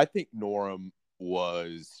 I think Norm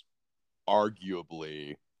was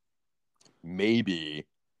arguably maybe,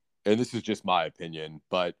 and this is just my opinion,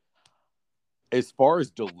 but as far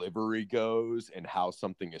as delivery goes and how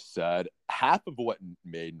something is said, half of what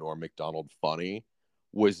made Norm Macdonald funny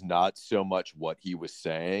was not so much what he was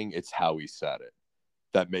saying, it's how he said it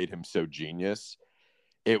that made him so genius.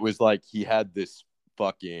 It was like he had this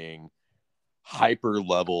fucking hyper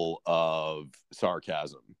level of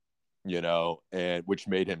sarcasm, and which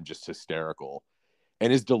made him just hysterical.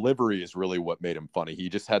 And his delivery is really what made him funny. He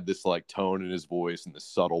just had this like tone in his voice and this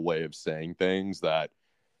subtle way of saying things that,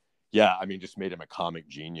 yeah, I mean, just made him a comic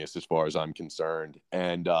genius as far as I'm concerned.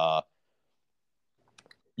 And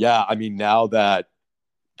yeah, I mean, now that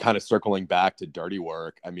kind of circling back to Dirty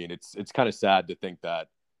Work, I mean, it's kind of sad to think that,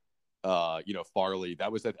 Farley,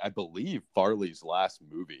 that was, I believe, Farley's last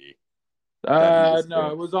movie. No,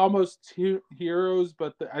 it was almost Heroes,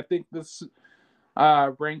 but I think this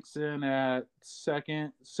ranks in at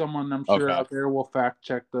second. Someone I'm sure out there will fact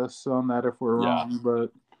check us on that if we're wrong,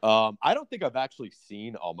 but I don't think I've actually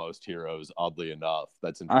seen Almost Heroes, oddly enough.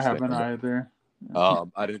 That's interesting. I haven't either.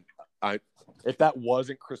 If that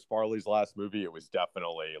wasn't Chris Farley's last movie, it was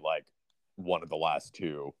definitely like one of the last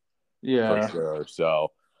two. Yeah. For sure.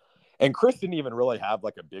 So, and Chris didn't even really have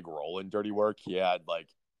like a big role in Dirty Work. He had like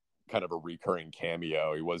kind of a recurring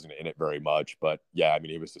cameo. He wasn't in it very much, but yeah, I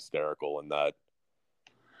mean, he was hysterical in that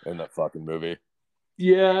fucking movie.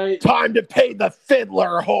 Yeah. Time to pay the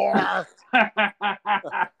fiddler, whore.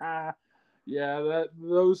 Yeah,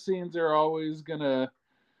 those scenes are always gonna,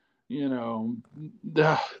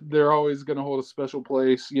 they're always gonna hold a special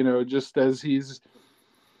place. Just as he's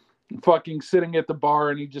fucking sitting at the bar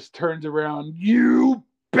and he just turns around, you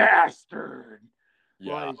bastard.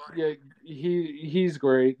 Yeah, he's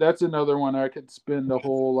great. That's another one I could spend a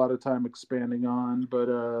whole lot of time expanding on, but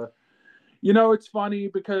it's funny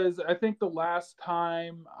because I think the last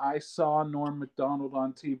time I saw Norm Macdonald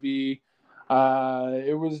on TV,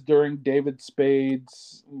 it was during David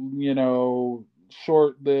Spade's,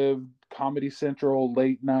 short-lived Comedy Central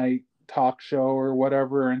late night talk show or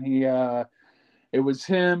whatever, and it was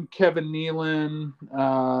him, Kevin Nealon,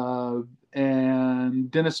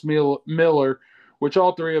 and Dennis Miller, which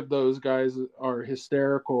all three of those guys are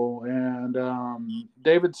hysterical, and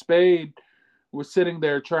David Spade was sitting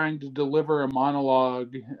there trying to deliver a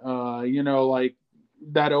monologue, like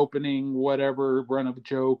that opening, whatever run of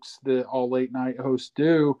jokes that all late night hosts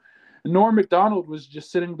do. And Norm Macdonald was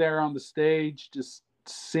just sitting there on the stage, just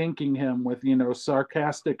sinking him with,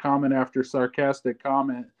 sarcastic comment after sarcastic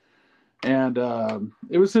comment. And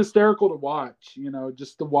it was hysterical to watch,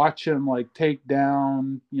 just to watch him like take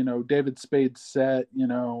down, David Spade's set,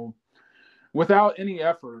 without any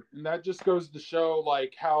effort. And that just goes to show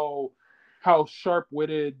like how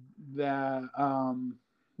sharp-witted that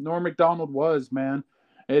Norm Macdonald was, man.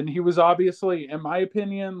 And he was obviously, in my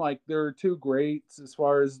opinion, like there are two greats as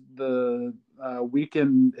far as the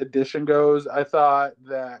weekend edition goes. I thought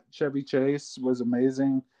that Chevy Chase was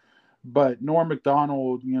amazing, but Norm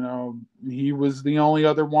Macdonald, he was the only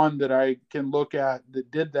other one that I can look at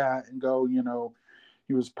that did that and go,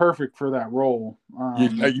 he was perfect for that role.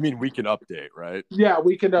 You mean Weekend Update, right? Yeah,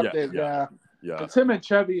 Weekend Update, yeah. Yeah. It's him and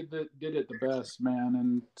Chevy that did it the best, man.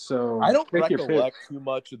 And so I don't recollect too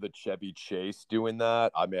much of the Chevy Chase doing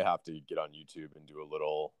that. I may have to get on YouTube and do a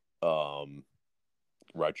little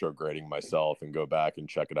retrograding myself and go back and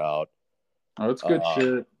check it out. Oh, it's good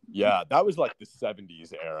shit. Yeah, that was like the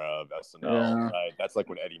 70s era of SNL, Yeah. right? That's like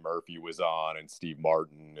when Eddie Murphy was on and Steve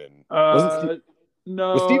Martin and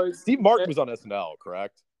Steve Martin was on SNL,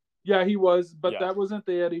 correct? Yeah, he was, but that wasn't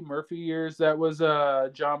the Eddie Murphy years. That was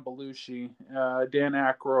John Belushi, Dan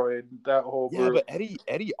Aykroyd, that whole group. Yeah, but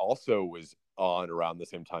Eddie also was on around the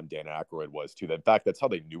same time Dan Aykroyd was too. In fact, that's how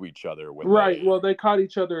they knew each other. Well, they caught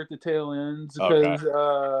each other at the tail ends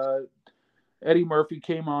because Eddie Murphy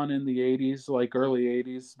came on in the 80s, like early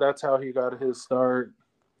 80s. That's how he got his start.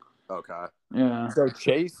 Okay. Yeah. So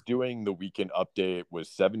Chase doing the Weekend Update was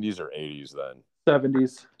 70s or 80s then?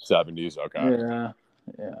 70s. 70s, okay. Yeah.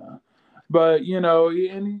 Yeah. But,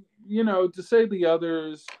 to say the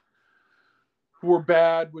others were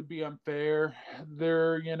bad would be unfair.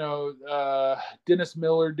 Dennis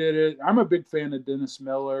Miller did it. I'm a big fan of Dennis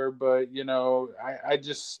Miller, but I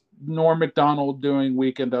just Norm Macdonald doing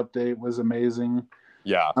Weekend Update was amazing.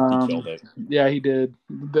 Yeah, he killed it. Yeah, he did.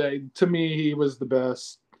 To me, he was the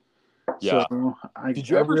best. Yeah. So Did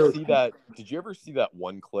you ever see that? Did you ever see that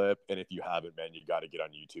one clip? And if you haven't, man, you got to get on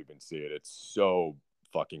YouTube and see it. It's so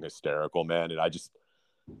fucking hysterical, man. And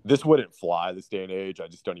this wouldn't fly this day and age. I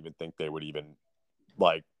just don't even think they would even,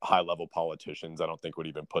 like, high-level politicians, I don't think would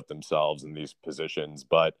even put themselves in these positions.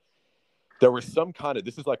 But there was some kind of,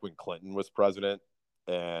 this is like when Clinton was president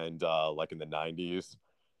and like in the 90s,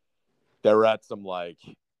 they were at some, like,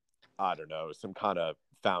 I don't know, some kind of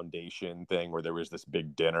foundation thing where there was this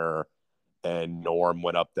big dinner and Norm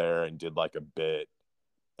went up there and did like a bit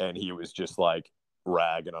and he was just like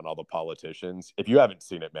ragging on all the politicians. If you haven't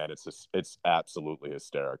seen it, man, it's absolutely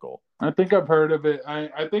hysterical. I think I've heard of it.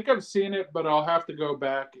 I think I've seen it, but I'll have to go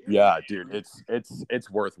back. Yeah, dude, it's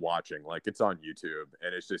worth watching. Like, it's on YouTube,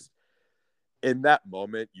 and it's just, in that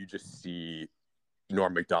moment you just see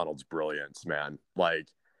Norm Macdonald's brilliance, man. Like,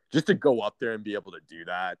 just to go up there and be able to do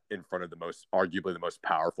that in front of arguably the most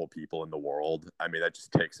powerful people in the world. I mean, that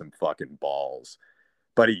just takes some fucking balls.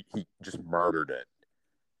 But he just murdered it.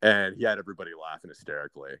 And he had everybody laughing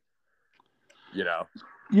hysterically. Yeah,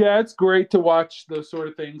 it's great to watch those sort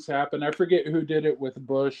of things happen. I forget who did it with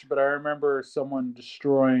Bush, but I remember someone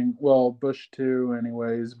destroying, Bush too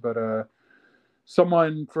anyways, but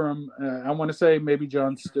someone from, I want to say maybe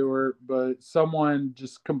Jon Stewart, but someone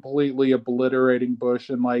just completely obliterating Bush,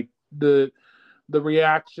 and like the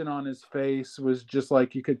reaction on his face was just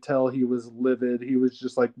like, you could tell he was livid. He was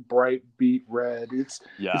just like bright beet red. It's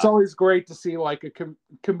always great to see like a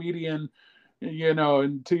comedian,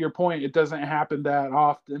 and to your point, it doesn't happen that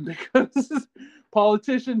often because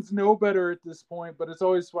politicians know better at this point, but it's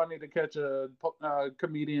always funny to catch a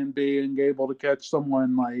comedian being able to catch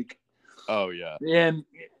someone like, oh yeah,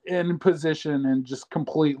 in position and just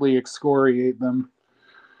completely excoriate them.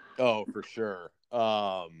 Oh, for sure.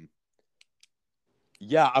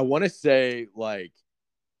 Yeah, I want to say like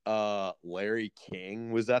Larry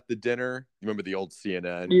King was at the dinner. You remember the old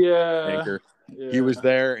CNN anchor? Yeah. He was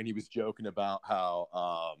there and he was joking about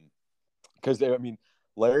how because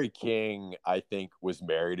Larry King, I think, was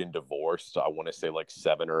married and divorced, I want to say like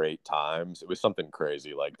 7 or 8 times. It was something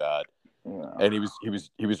crazy like that. Yeah. And he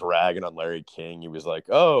was ragging on Larry King. He was like,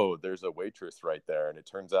 "Oh, there's a waitress right there," and it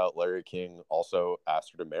turns out Larry King also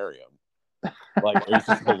asked her to marry him. Like, it's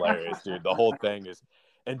just hilarious, dude. The whole thing is,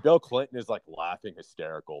 and Bill Clinton is like laughing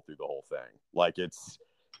hysterical through the whole thing. Like, it's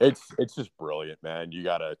just brilliant, man. You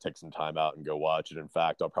gotta take some time out and go watch it. In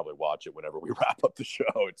fact, I'll probably watch it whenever we wrap up the show.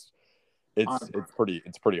 It's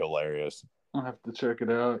pretty hilarious. I'll have to check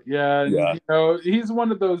it out. Yeah. And, he's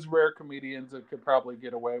one of those rare comedians that could probably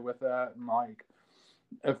get away with that and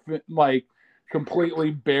like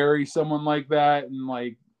completely bury someone like that and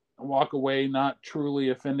like walk away not truly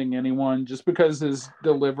offending anyone just because his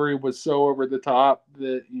delivery was so over the top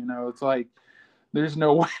that, it's like there's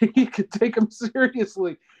no way he could take him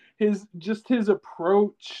seriously. His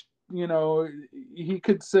approach, he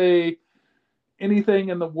could say anything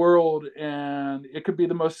in the world and it could be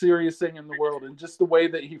the most serious thing in the world, and just the way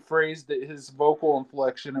that he phrased it, his vocal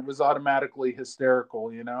inflection, it was automatically hysterical.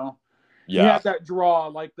 He had that draw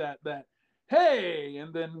like that hey,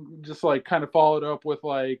 and then just like kind of followed up with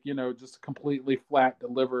like just a completely flat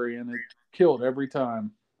delivery, and it killed every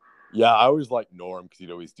time. Yeah, I always like Norm because he'd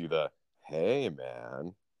always do the hey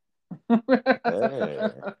man.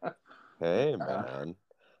 hey man.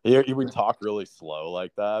 He would talk really slow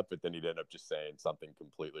like that, but then he'd end up just saying something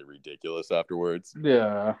completely ridiculous afterwards.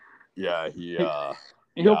 Yeah. Yeah, he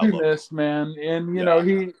He'll be missed, man. And you know,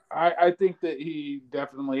 I think that he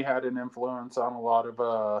definitely had an influence on a lot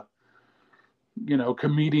of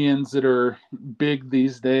comedians that are big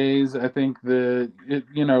these days. I think that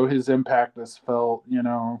his impact is felt,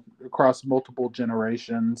 across multiple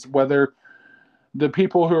generations, whether the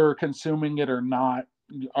people who are consuming it or not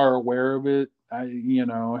are aware of it.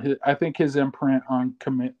 I think his imprint on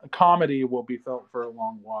comedy will be felt for a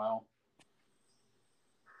long while.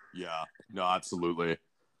 Yeah, no, absolutely.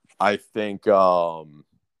 I think, the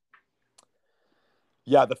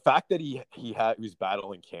fact that he was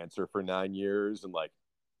battling cancer for 9 years and like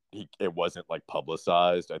it wasn't like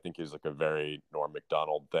publicized, I think is like a very Norm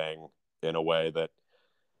Macdonald thing in a way that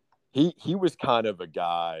he was kind of a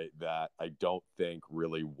guy that I don't think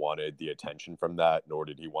really wanted the attention from that, nor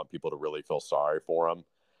did he want people to really feel sorry for him.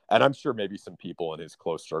 And I'm sure maybe some people in his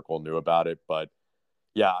close circle knew about it, but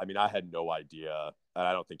yeah, I mean, I had no idea, and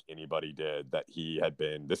I don't think anybody did, that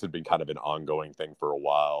this had been kind of an ongoing thing for a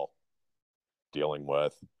while dealing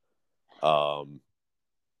with. But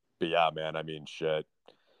yeah, man, I mean, shit.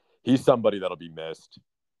 He's somebody that'll be missed.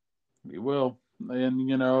 He will.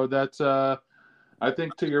 And, that's, I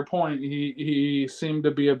think to your point, he seemed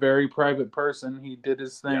to be a very private person. He did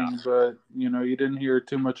his thing, but, you didn't hear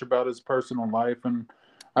too much about his personal life. And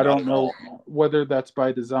I don't know whether that's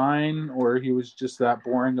by design or he was just that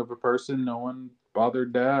boring of a person no one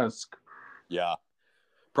bothered to ask. Yeah.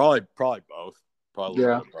 Probably both. Probably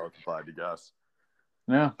both, if I had to guess.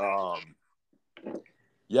 Yeah.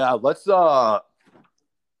 Yeah, let's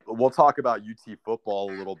we'll talk about UT football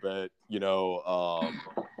a little bit.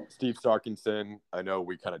 Steve Sarkisian, I know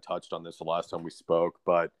we kind of touched on this the last time we spoke,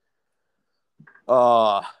 but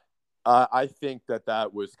I think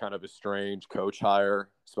that was kind of a strange coach hire,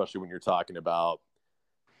 especially when you're talking about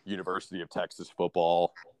University of Texas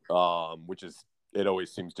football, which it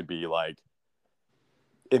always seems to be like,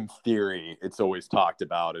 in theory, it's always talked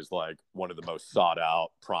about as like one of the most sought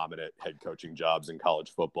out, prominent head coaching jobs in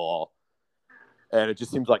college football. And it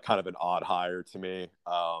just seems like kind of an odd hire to me.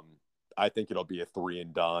 I think it'll be a 3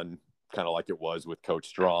 and done, kind of like it was with Coach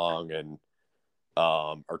Strong and,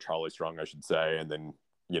 or Charlie Strong, I should say. And then,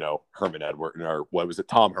 Herman Edwards, or what was it?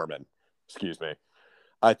 Tom Herman, excuse me.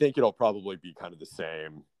 I think it'll probably be kind of the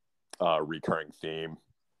same recurring theme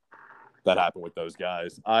that happened with those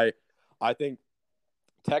guys. I think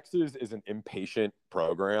Texas is an impatient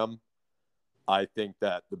program. I think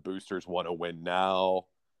that the boosters want to win now.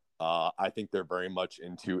 I think they're very much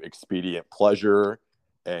into expedient pleasure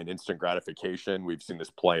and instant gratification. We've seen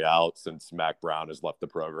this play out since Mac Brown has left the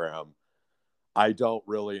program. I don't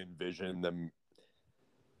really envision them.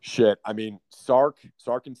 Shit. I mean,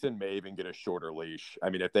 Sarkisian may even get a shorter leash.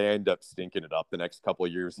 I mean, if they end up stinking it up the next couple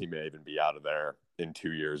of years, he may even be out of there in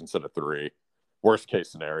 2 years instead of 3. Worst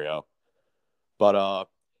case scenario. But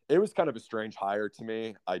it was kind of a strange hire to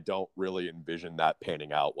me. I don't really envision that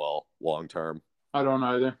panning out well long term. I don't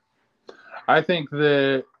either. I think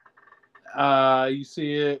that you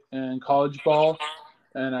see it in college ball,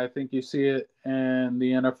 and I think you see it in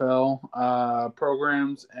the NFL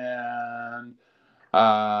programs and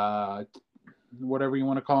whatever you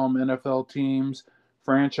want to call them, NFL teams.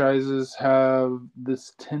 Franchises have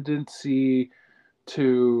this tendency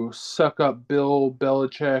to suck up Bill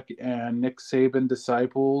Belichick and Nick Saban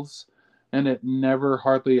disciples, and it never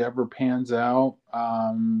hardly ever pans out.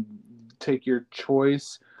 Take your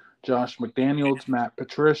choice. Josh McDaniels, Matt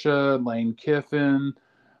Patricia, Lane Kiffin.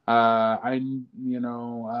 Wasn't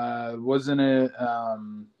it?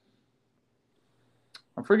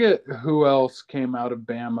 I forget who else came out of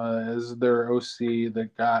Bama as their OC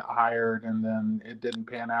that got hired and then it didn't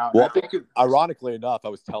pan out. Well, ironically enough, I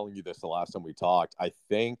was telling you this the last time we talked. I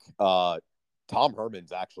think Tom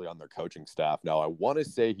Herman's actually on their coaching staff now. I want to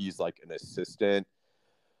say he's like an assistant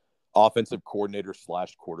offensive coordinator /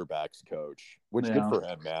 quarterbacks coach, which good for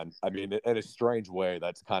him, man. I mean, in a strange way,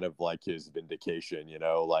 that's kind of like his vindication,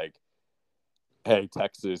 like, hey,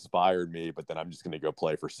 Texas fired me, but then I'm just going to go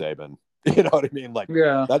play for Saban. You know what I mean? Like,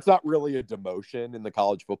 that's not really a demotion in the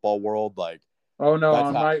college football world. Like, oh no, I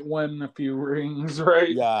might win a few rings, right?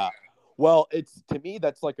 Yeah. Well, to me,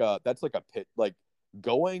 that's like a pit. Like,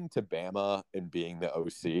 going to Bama and being the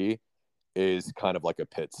OC is kind of like a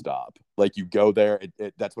pit stop. Like, you go there.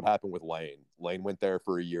 That's what happened with Lane. Lane went there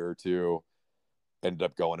for a year or two, ended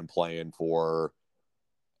up going and playing for,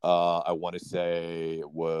 I want to say it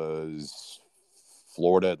was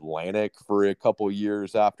Florida Atlantic for a couple of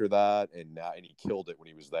years after that, and he killed it when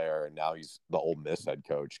he was there, and now he's the Ole Miss head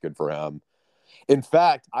coach. Good for him. In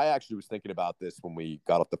fact, I actually was thinking about this when we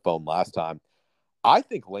got off the phone last time. I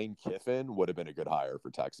think Lane Kiffin would have been a good hire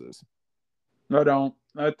for Texas. I don't.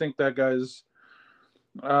 I think that guy's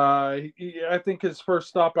I think his first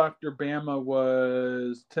stop after Bama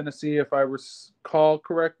was Tennessee, if I recall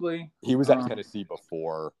correctly. He was at Tennessee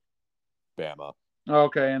before Bama.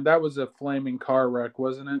 Okay, and that was a flaming car wreck,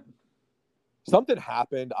 wasn't it? Something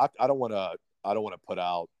happened. I don't want to put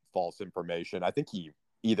out false information. I think he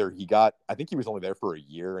was only there for a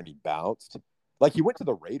year and he bounced. Like he went to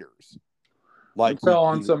the Raiders. Like he fell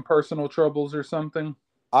on some personal troubles or something.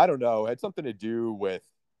 I don't know. It had something to do with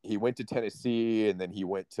he went to Tennessee and then he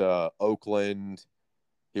went to Oakland.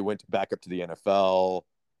 He went back up to the NFL,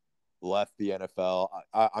 left the NFL.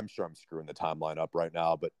 I'm sure I'm screwing the timeline up right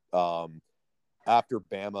now, but after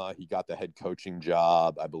Bama, he got the head coaching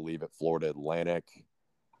job, I believe, at Florida Atlantic,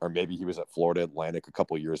 or maybe he was at Florida Atlantic a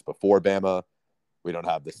couple years before Bama. We don't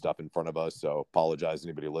have this stuff in front of us, so apologize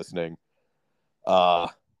anybody listening. But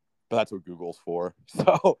that's what Google's for,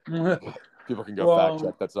 so people can go fact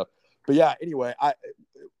check that stuff. But yeah, anyway,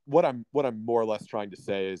 what I'm more or less trying to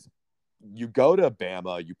say is, you go to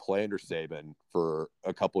Bama, you play under Saban for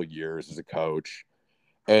a couple of years as a coach,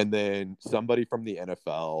 and then somebody from the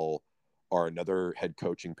NFL or another head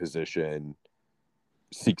coaching position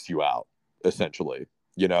seeks you out, essentially,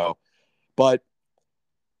 But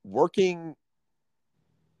working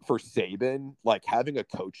for Saban, like having a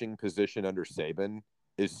coaching position under Saban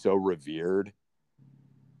is so revered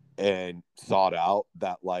and sought out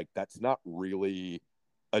that like that's not really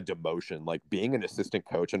a demotion. Like being an assistant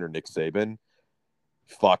coach under Nick Saban,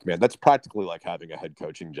 fuck man, that's practically like having a head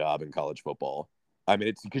coaching job in college football. I mean,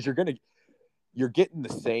 it's because you're getting the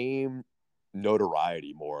same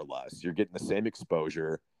notoriety, more or less. You're getting the same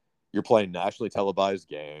exposure. You're playing nationally televised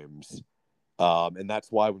games. And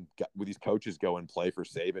that's why when these coaches go and play for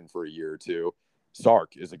Saban for a year or two,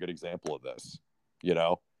 Sark is a good example of this,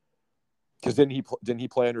 because didn't he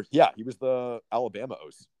play under? Yeah, he was the Alabama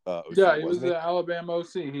OC. Yeah, he was the Alabama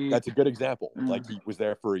OC. That's a good example. Like he was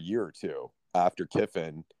there for a year or two after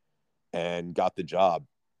Kiffin and got the job.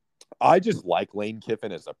 I just like Lane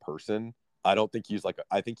Kiffin as a person. I think he's like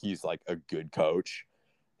a good coach,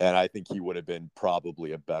 and I think he would have been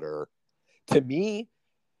probably a better. To me,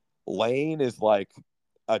 Lane is like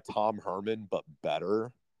a Tom Herman, but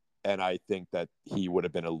better. And I think that he would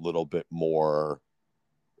have been a little bit more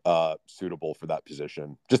suitable for that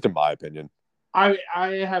position, just in my opinion. I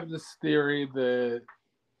have this theory that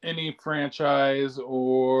any franchise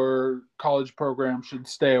or college program should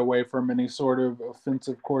stay away from any sort of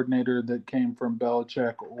offensive coordinator that came from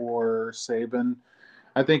Belichick or Saban.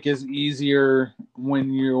 I think is easier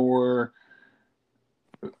when you're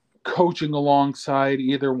coaching alongside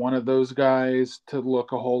either one of those guys to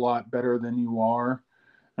look a whole lot better than you are.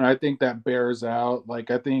 And I think that bears out. Like,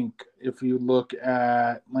 I think if you look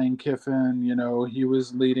at Lane Kiffin, he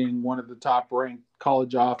was leading one of the top-ranked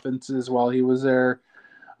college offenses while he was there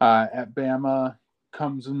at Bama.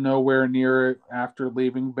 Comes nowhere near it after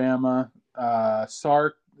leaving Bama.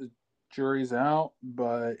 Sark, the jury's out,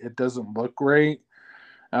 but it doesn't look great.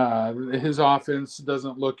 His offense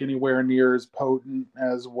doesn't look anywhere near as potent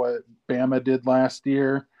as what Bama did last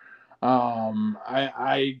year.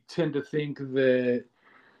 I tend to think that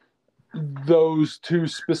those two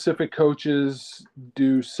specific coaches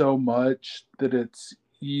do so much that it's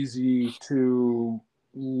easy to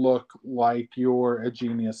look like you're a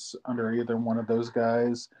genius under either one of those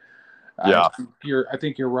guys. Yeah, I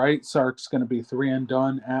think you're right. Sark's going to be 3 and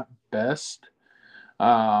done at best.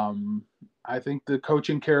 I think the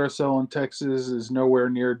coaching carousel in Texas is nowhere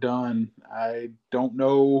near done. I don't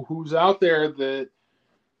know who's out there that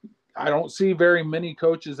I don't see very many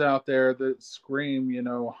coaches out there that scream,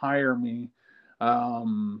 hire me.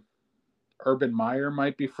 Urban Meyer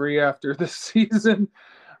might be free after this season.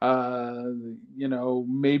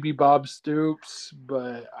 Maybe Bob Stoops,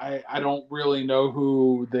 but I don't really know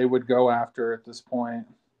who they would go after at this point.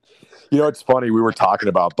 It's funny. We were talking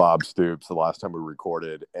about Bob Stoops the last time we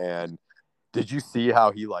recorded, and did you see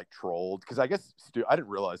how he like trolled? Because I guess I didn't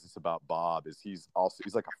realize this about Bob. He's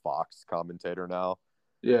like a Fox commentator now.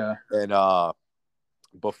 Yeah. And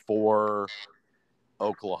before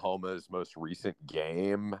Oklahoma's most recent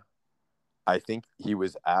game, I think he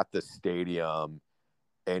was at the stadium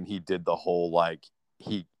and he did the whole like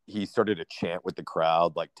he started to chant with the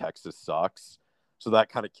crowd like Texas sucks. So that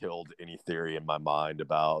kind of killed any theory in my mind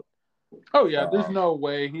about. Oh yeah, there's no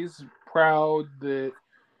way. He's proud that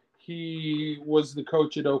he was the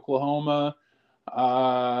coach at Oklahoma.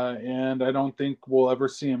 And I don't think we'll ever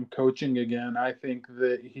see him coaching again. I think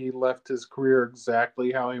that he left his career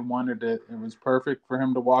exactly how he wanted it. It was perfect for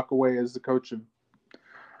him to walk away as the coach of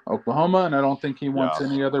Oklahoma, and I don't think he wants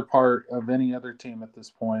any other part of any other team at this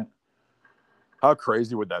point. How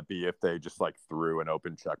crazy would that be if they just like threw an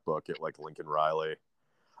open checkbook at like Lincoln Riley?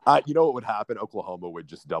 You know what would happen? Oklahoma would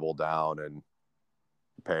just double down and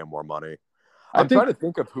pay him more money. I'm trying to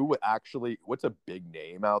think of who would actually, what's a big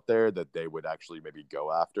name out there that they would actually maybe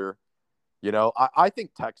go after. You know, I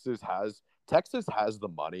think Texas has the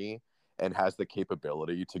money and has the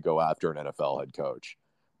capability to go after an NFL head coach.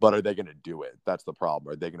 But are they going to do it? That's the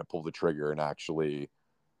problem. Are they going to pull the trigger and actually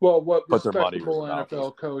what put their money respectable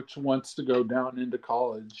NFL coach wants to go down into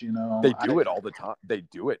college, you know? They do it all the time. They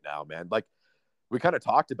do it now, man. Like, we kind of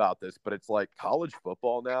talked about this, but it's like college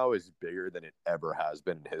football now is bigger than it ever has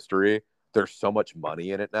been in history. There's so much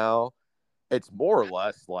money in it now. It's more or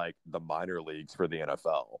less like the minor leagues for the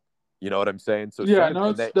NFL. You know what I'm saying? So yeah, no,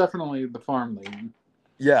 it's definitely the farm league.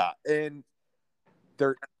 Yeah, and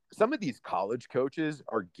some of these college coaches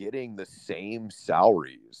are getting the same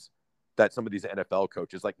salaries that some of these NFL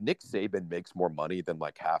coaches, like Nick Saban, makes more money than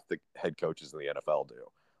like half the head coaches in the NFL do.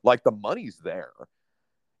 Like, the money's there.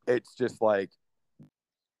 It's just like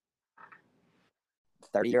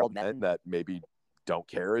 30-year-old men that maybe don't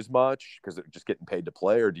care as much because they're just getting paid to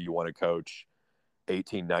play, or do you want to coach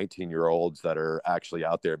 18, 19-year-olds that are actually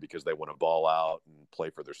out there because they want to ball out and play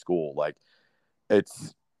for their school? Like,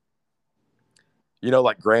 it's, you know,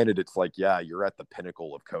 like, granted, it's like, yeah, you're at the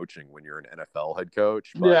pinnacle of coaching when you're an NFL head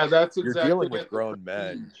coach. But yeah, that's exactly. You're dealing with grown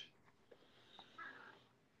men.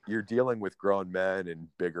 You're dealing with grown men and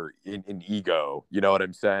bigger in ego, you know what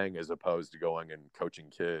I'm saying, as opposed to going and coaching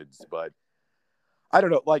kids. But I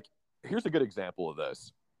don't know. Like, here's a good example of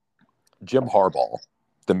this. Jim Harbaugh,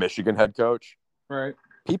 the Michigan head coach. Right.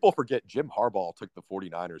 People forget Jim Harbaugh took the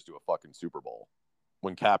 49ers to a fucking Super Bowl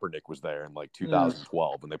when Kaepernick was there in like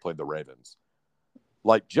 2012 when they played the Ravens.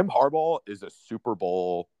 Like, Jim Harbaugh is a Super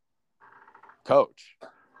Bowl coach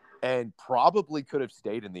and probably could have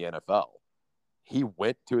stayed in the NFL. He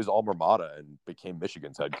went to his alma mater and became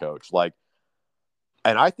Michigan's head coach. Like,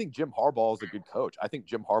 and I think Jim Harbaugh is a good coach. I think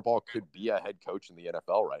Jim Harbaugh could be a head coach in the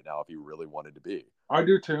NFL right now if he really wanted to be. I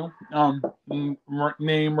do too.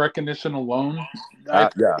 Name recognition alone.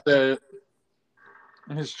 Yeah.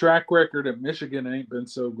 His track record at Michigan ain't been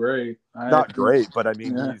so great. Not great, but I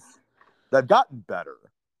mean, they've gotten better.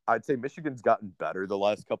 I'd say Michigan's gotten better the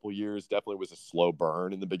last couple of years. Definitely was a slow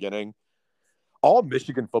burn in the beginning. All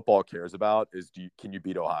Michigan football cares about is can you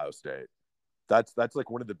beat Ohio State? That's like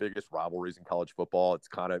one of the biggest rivalries in college football. It's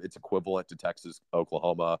equivalent to Texas,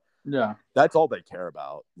 Oklahoma. Yeah. That's all they care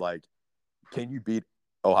about. Like, can you beat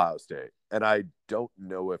Ohio State? And I don't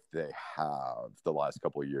know if they have the last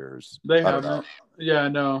couple of years. They haven't. Yeah,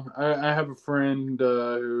 no. I have a friend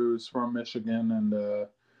who's from Michigan, and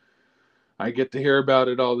I get to hear about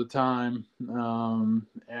it all the time.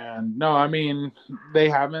 And no, I mean, they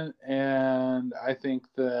haven't. And I think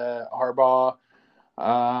that Harbaugh,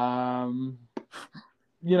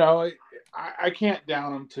 you know, I can't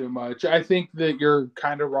down him too much. I think that you're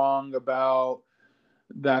kind of wrong about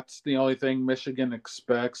that's the only thing Michigan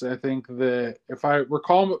expects. I think that if I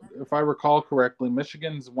recall correctly,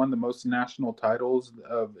 Michigan's won the most national titles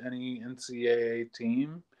of any NCAA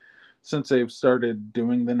team since they've started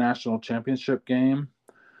doing the national championship game.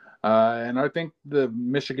 And I think the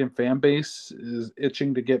Michigan fan base is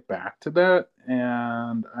itching to get back to that.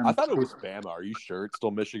 And I thought it was Bama. Are you sure it's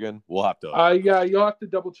still Michigan? We'll have to. Yeah, you'll have to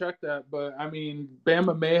double check that. But I mean,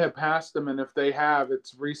 Bama may have passed them, and if they have,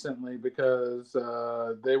 it's recently because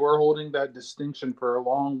they were holding that distinction for a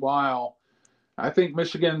long while. I think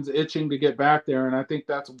Michigan's itching to get back there, and I think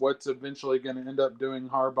that's what's eventually going to end up doing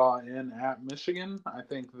Harbaugh in at Michigan. I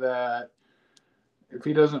think that if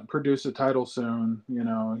he doesn't produce a title soon, you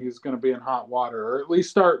know, he's going to be in hot water, or at least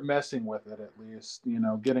start messing with it, at least, you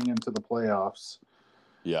know, getting into the playoffs.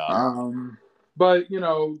 Yeah. But, you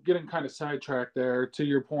know, getting kind of sidetracked there, to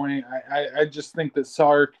your point, I just think that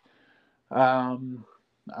Sark, I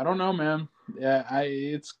don't know, man. Yeah,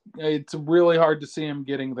 it's really hard to see him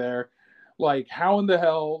getting there. Like, how in the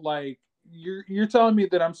hell, like, you're telling me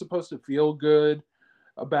that I'm supposed to feel good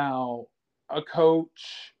about a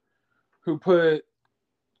coach who put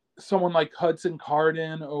someone like Hudson Card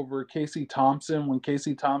in over Casey Thompson when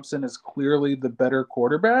Casey Thompson is clearly the better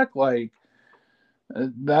quarterback? Like,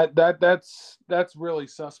 that's really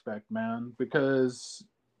suspect, man, because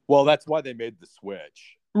that's why they made the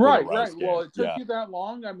switch. Right. Well, it took you that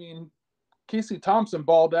long. I mean, Casey Thompson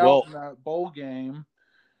balled out in that bowl game.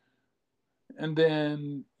 And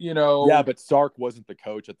then, you know. Yeah, but Sark wasn't the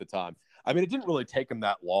coach at the time. I mean, it didn't really take them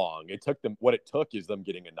that long. What it took is them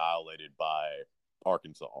getting annihilated by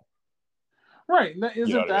Arkansas. Right.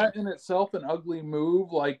 Isn't that in itself an ugly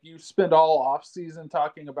move? Like, you spend all offseason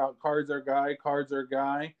talking about Cards are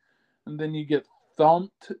guy, and then you get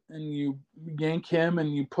thumped and you yank him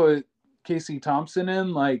and you put Casey Thompson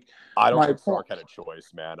in. Like, I don't think Sark had a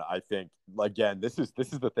choice, man. I think, again, this is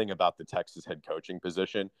the thing about the Texas head coaching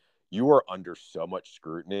position. You are under so much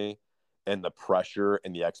scrutiny, and the pressure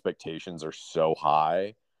and the expectations are so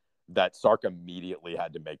high that Sark immediately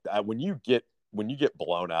had to make that. When you get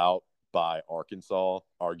blown out by Arkansas,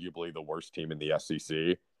 arguably the worst team in the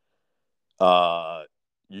SEC,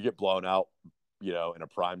 you get blown out, in a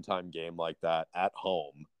primetime game like that at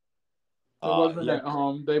home. It wasn't at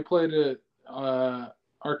home. They played at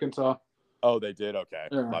Arkansas. Oh, they did? Okay.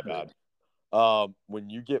 Yeah. My bad. When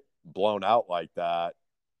you get blown out like that,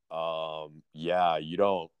 you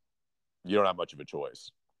don't have much of a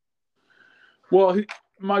choice. Well,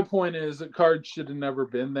 my point is that Card should have never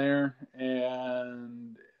been there,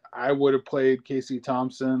 and I would have played Casey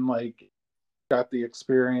Thompson, like, got the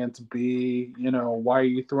experience. B, why are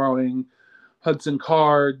you throwing Hudson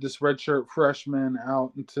Card, this redshirt freshman,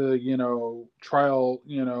 out into, trial,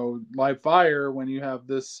 live fire when you have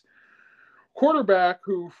this quarterback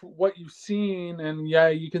who, what you've seen, and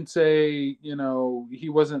you can say, he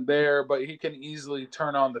wasn't there, but he can easily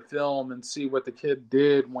turn on the film and see what the kid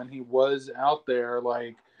did when he was out there.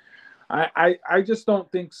 Like, I just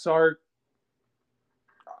don't think Sark,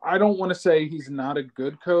 I don't want to say he's not a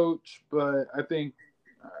good coach, but I think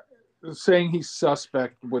saying he's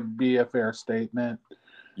suspect would be a fair statement.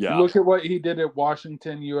 Yeah. Look at what he did at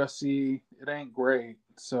Washington, USC. It ain't great.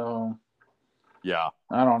 So, yeah.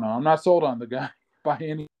 I don't know. I'm not sold on the guy by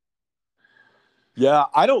any. Yeah,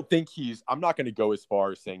 I don't think I'm not going to go as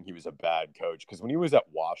far as saying he was a bad coach, because when he was at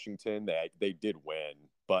Washington, they did win.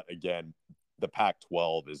 But again, the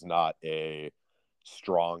Pac-12 is not a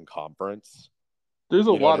strong conference. There's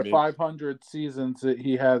a lot of 500 seasons that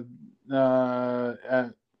he had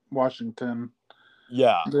at Washington.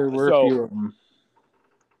 Yeah. There were a few of them.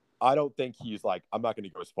 I don't think I'm not going to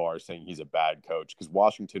go as far as saying he's a bad coach, because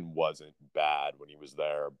Washington wasn't bad when he was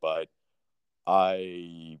there. But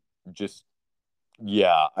I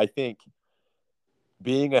think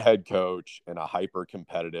being a head coach in a hyper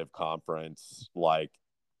competitive conference like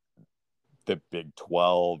the Big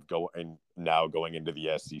 12 going into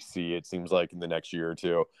the SEC, it seems like in the next year or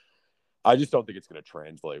two, I just don't think it's going to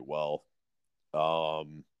translate well.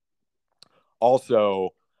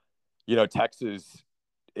 Also, Texas,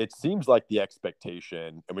 it seems like the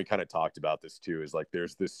expectation, and we kind of talked about this too, is like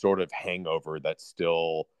there's this sort of hangover that's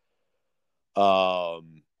still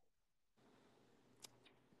kind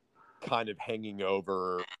of hanging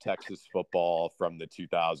over Texas football from the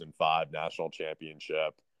 2005 national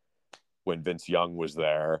championship when Vince Young was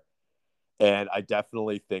there. And I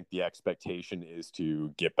definitely think the expectation is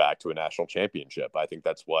to get back to a national championship. I think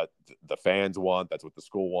that's what the fans want. That's what the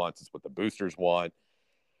school wants. It's what the boosters want.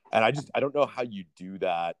 And I don't know how you do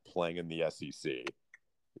that playing in the SEC.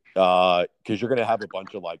 Because you're going to have a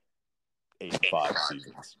bunch of 8-5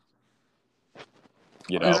 seasons.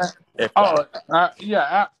 At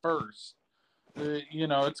first.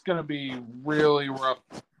 It's going to be really rough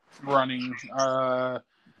running.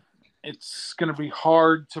 It's going to be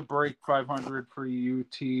hard to break 500 for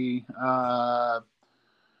UT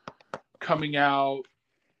coming out,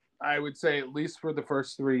 I would say, at least for the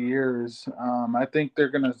first 3 years. I think they're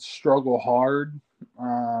going to struggle hard.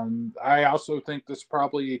 I also think this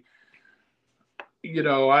probably,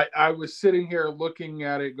 I was sitting here looking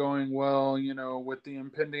at it going, well, with the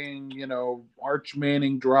impending, Arch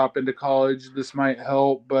Manning drop into college, this might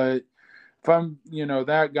help. But if I'm,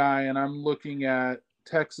 that guy and I'm looking at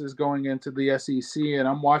Texas going into the SEC and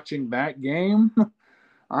I'm watching that game,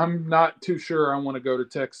 I'm not too sure I want to go to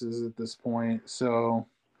Texas at this point. So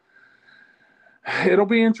it'll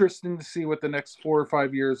be interesting to see what the next 4 or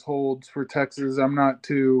 5 years holds for Texas. I'm not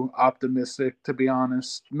too optimistic, to be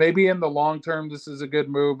honest. Maybe in the long term, this is a good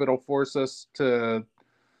move. It'll force us to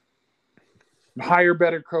hire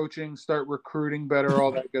better coaching, start recruiting better,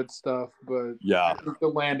 all that good stuff. But I think the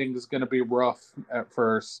landing is going to be rough at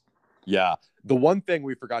first. Yeah. The one thing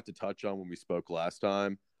we forgot to touch on when we spoke last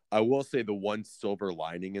time, I will say the one silver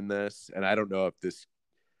lining in this, and I don't know if this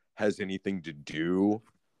has anything to do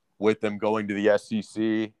with them going to the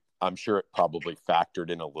SEC. I'm sure it probably factored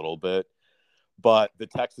in a little bit, but the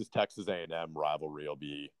Texas A&M rivalry will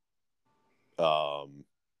be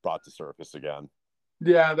brought to surface again.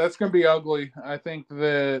 Yeah, that's going to be ugly. I think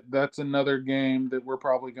that's another game that we're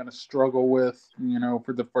probably going to struggle with,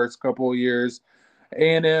 for the first couple of years.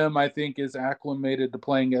 A&M, I think, is acclimated to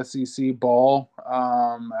playing SEC ball.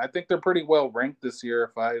 I think they're pretty well ranked this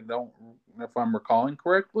year, if I'm recalling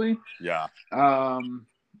correctly. Yeah.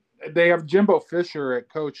 They have Jimbo Fisher at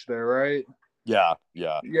coach there, right? Yeah.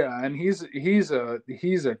 And he's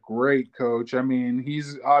a great coach. I mean,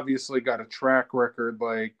 he's obviously got a track record,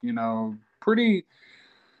 like, pretty.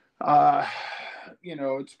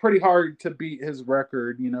 It's pretty hard to beat his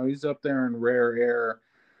record. He's up there in rare air.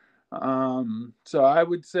 So I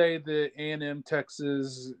would say that A&M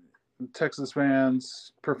Texas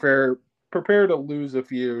fans prepare to lose a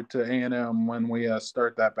few to A&M when we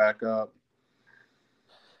start that back up.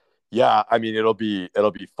 Yeah, I mean it'll be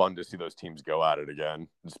fun to see those teams go at it again.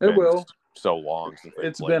 It will. So long since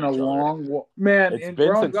it's been a long man. It's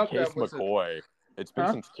been since Case McCoy. It's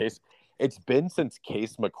been since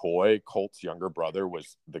Case McCoy, Colt's younger brother,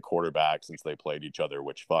 was the quarterback since they played each other.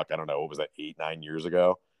 Which I don't know, what was that, 8-9 years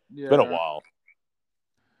ago? Yeah. It's been a while.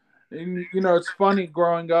 And it's funny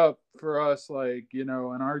growing up for us, like in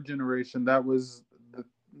our generation, that was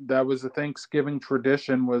a Thanksgiving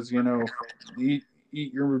tradition. Was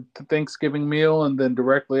eat your Thanksgiving meal, and then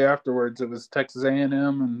directly afterwards it was Texas A&M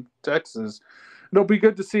and Texas. It'll be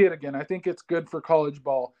good to see it again. I think it's good for college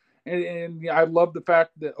ball, and I love the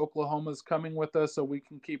fact that Oklahoma's coming with us, so we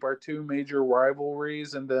can keep our two major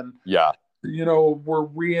rivalries, and then we're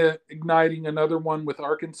reigniting another one with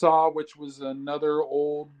Arkansas, which was another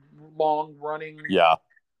old long running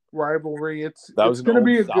rivalry. It's going to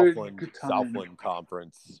be a good time. Southland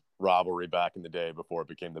Conference rivalry back in the day before it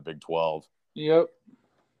became the Big 12. Yep.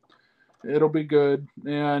 It'll be good.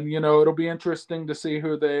 And, it'll be interesting to see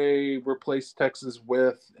who they replace Texas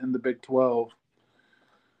with in the Big 12.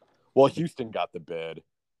 Well, Houston got the bid.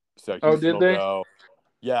 So Houston did they? Go.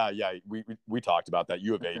 Yeah. We talked about that.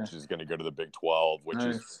 U of H is going to go to the Big 12, which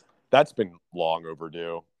that's been long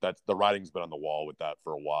overdue. The writing's been on the wall with that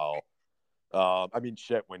for a while. I mean,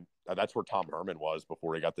 that's where Tom Herman was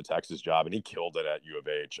before he got the Texas job, and he killed it at U of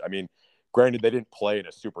H. I mean, granted, they didn't play in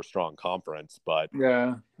a super strong conference, but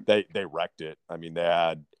they wrecked it. I mean, they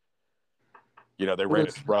had, they ran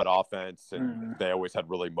a spread offense, and they always had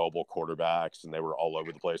really mobile quarterbacks, and they were all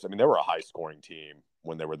over the place. I mean, they were a high-scoring team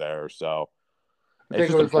when they were there. So I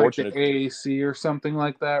think it was like the AAC or something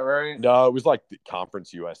like that, right? No, it was like the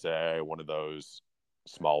Conference USA, one of those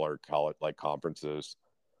smaller college conferences.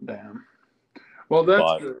 Damn. Well,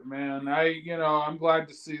 that's good, man. I'm glad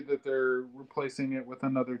to see that they're replacing it with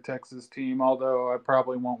another Texas team, although I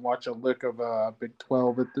probably won't watch a lick of Big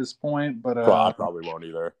 12 at this point. But I probably won't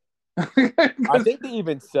either. I think they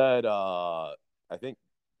even said, I think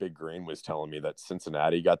Big Green was telling me that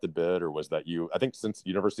Cincinnati got the bid, or was that you? I think since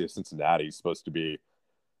University of Cincinnati is supposed to be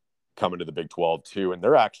coming to the Big 12 too, and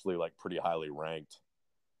they're actually pretty highly ranked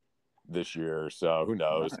this year. So who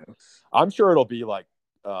knows? Nice. I'm sure it'll be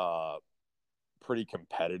pretty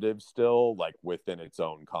competitive still, within its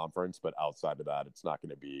own conference, but outside of that, it's not going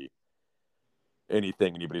to be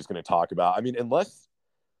anything anybody's going to talk about. I mean, unless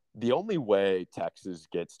the only way Texas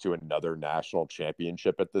gets to another national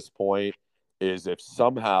championship at this point is if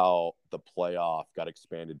somehow the playoff got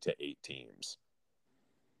expanded to 8 teams.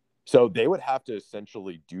 So they would have to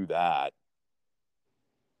essentially do that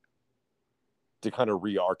to kind of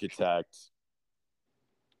re-architect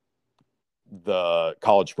the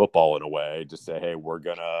college football in a way, to say, hey, we're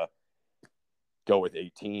gonna go with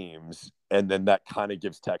 8 teams, and then that kind of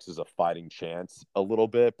gives Texas a fighting chance a little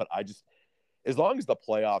bit. But as long as the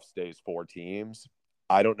playoff stays 4 teams,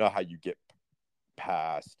 I don't know how you get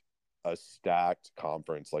past a stacked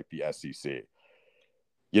conference like the SEC.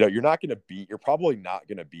 You're probably not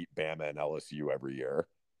gonna beat Bama and LSU every year.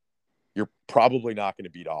 You're probably not gonna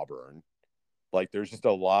beat Auburn. There's just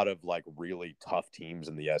a lot of really tough teams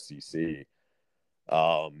in the SEC.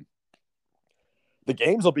 The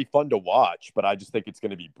games will be fun to watch, but I just think it's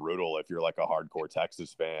going to be brutal if you're a hardcore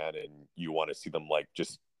Texas fan and you want to see them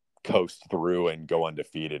just coast through and go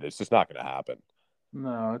undefeated. It's just not going to happen.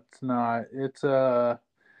 No, it's not. It's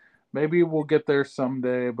maybe we'll get there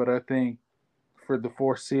someday, but I think for the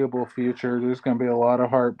foreseeable future, there's going to be a lot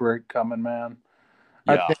of heartbreak coming, man.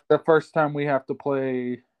 Yeah. I think the first time we have to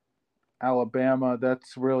play Alabama,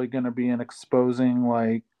 that's really going to be an exposing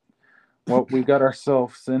what we got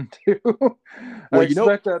ourselves into. I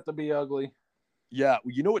expect that to be ugly. Yeah,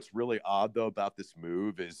 what's really odd though about this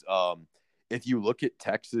move is if you look at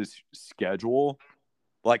Texas' schedule,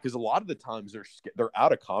 because a lot of the times their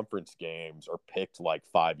out of conference games are picked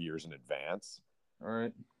 5 years in advance. All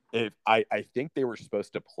right. If I think they were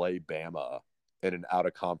supposed to play Bama in an out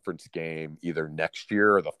of conference game either next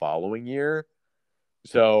year or the following year,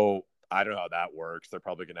 so I don't know how that works. They're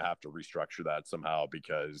probably going to have to restructure that somehow,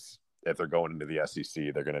 because if they're going into the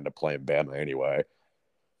SEC, they're going to end up playing Bama anyway.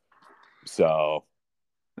 So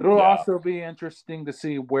it'll also be interesting to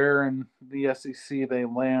see where in the SEC they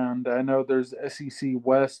land. I know there's SEC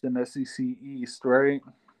West and SEC East, right?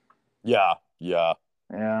 Yeah. Yeah.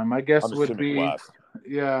 Yeah, my guess would be West.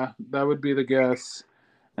 Yeah, that would be the guess.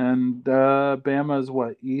 And Bama is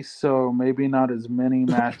what, East, so maybe not as many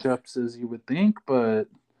matchups as you would think, but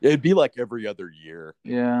it'd be like every other year.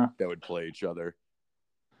 Yeah. That would play each other.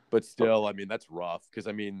 But still, I mean, that's rough because,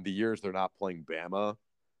 I mean, the years they're not playing Bama,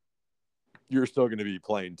 you're still going to be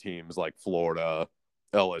playing teams like Florida,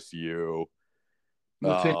 LSU.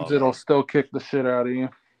 The teams that'll still kick the shit out of you.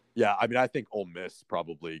 Yeah, I mean, I think Ole Miss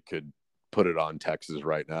probably could put it on Texas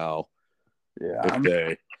right now.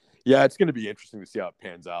 Yeah. Yeah, it's going to be interesting to see how it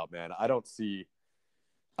pans out, man. I don't see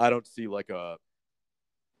like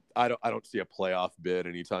I don't see a playoff bid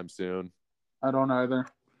anytime soon. I don't either.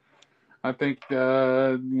 I think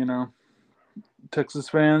Texas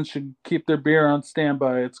fans should keep their beer on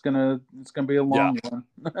standby. It's gonna be a long one.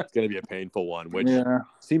 It's gonna be a painful one, which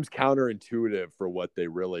seems counterintuitive for what they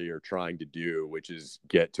really are trying to do, which is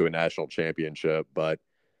get to a national championship. But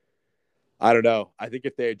I don't know. I think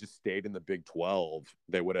if they had just stayed in the Big 12,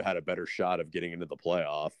 they would have had a better shot of getting into the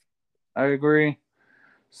playoff. I agree.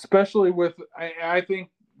 Especially with, I think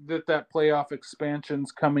that playoff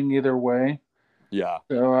expansion's coming either way. Yeah.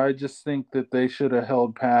 So I just think that they should have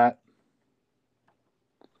held pat.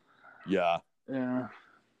 Yeah. Yeah.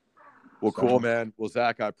 Well, cool, man. Well,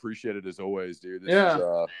 Zach, I appreciate it as always, dude.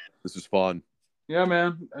 This is fun. Yeah,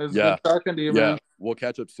 man. It's good talking to you, man. We'll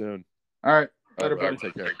catch up soon. All right. Later, buddy.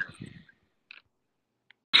 Take care.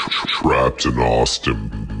 Trapped in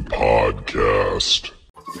Austin podcast.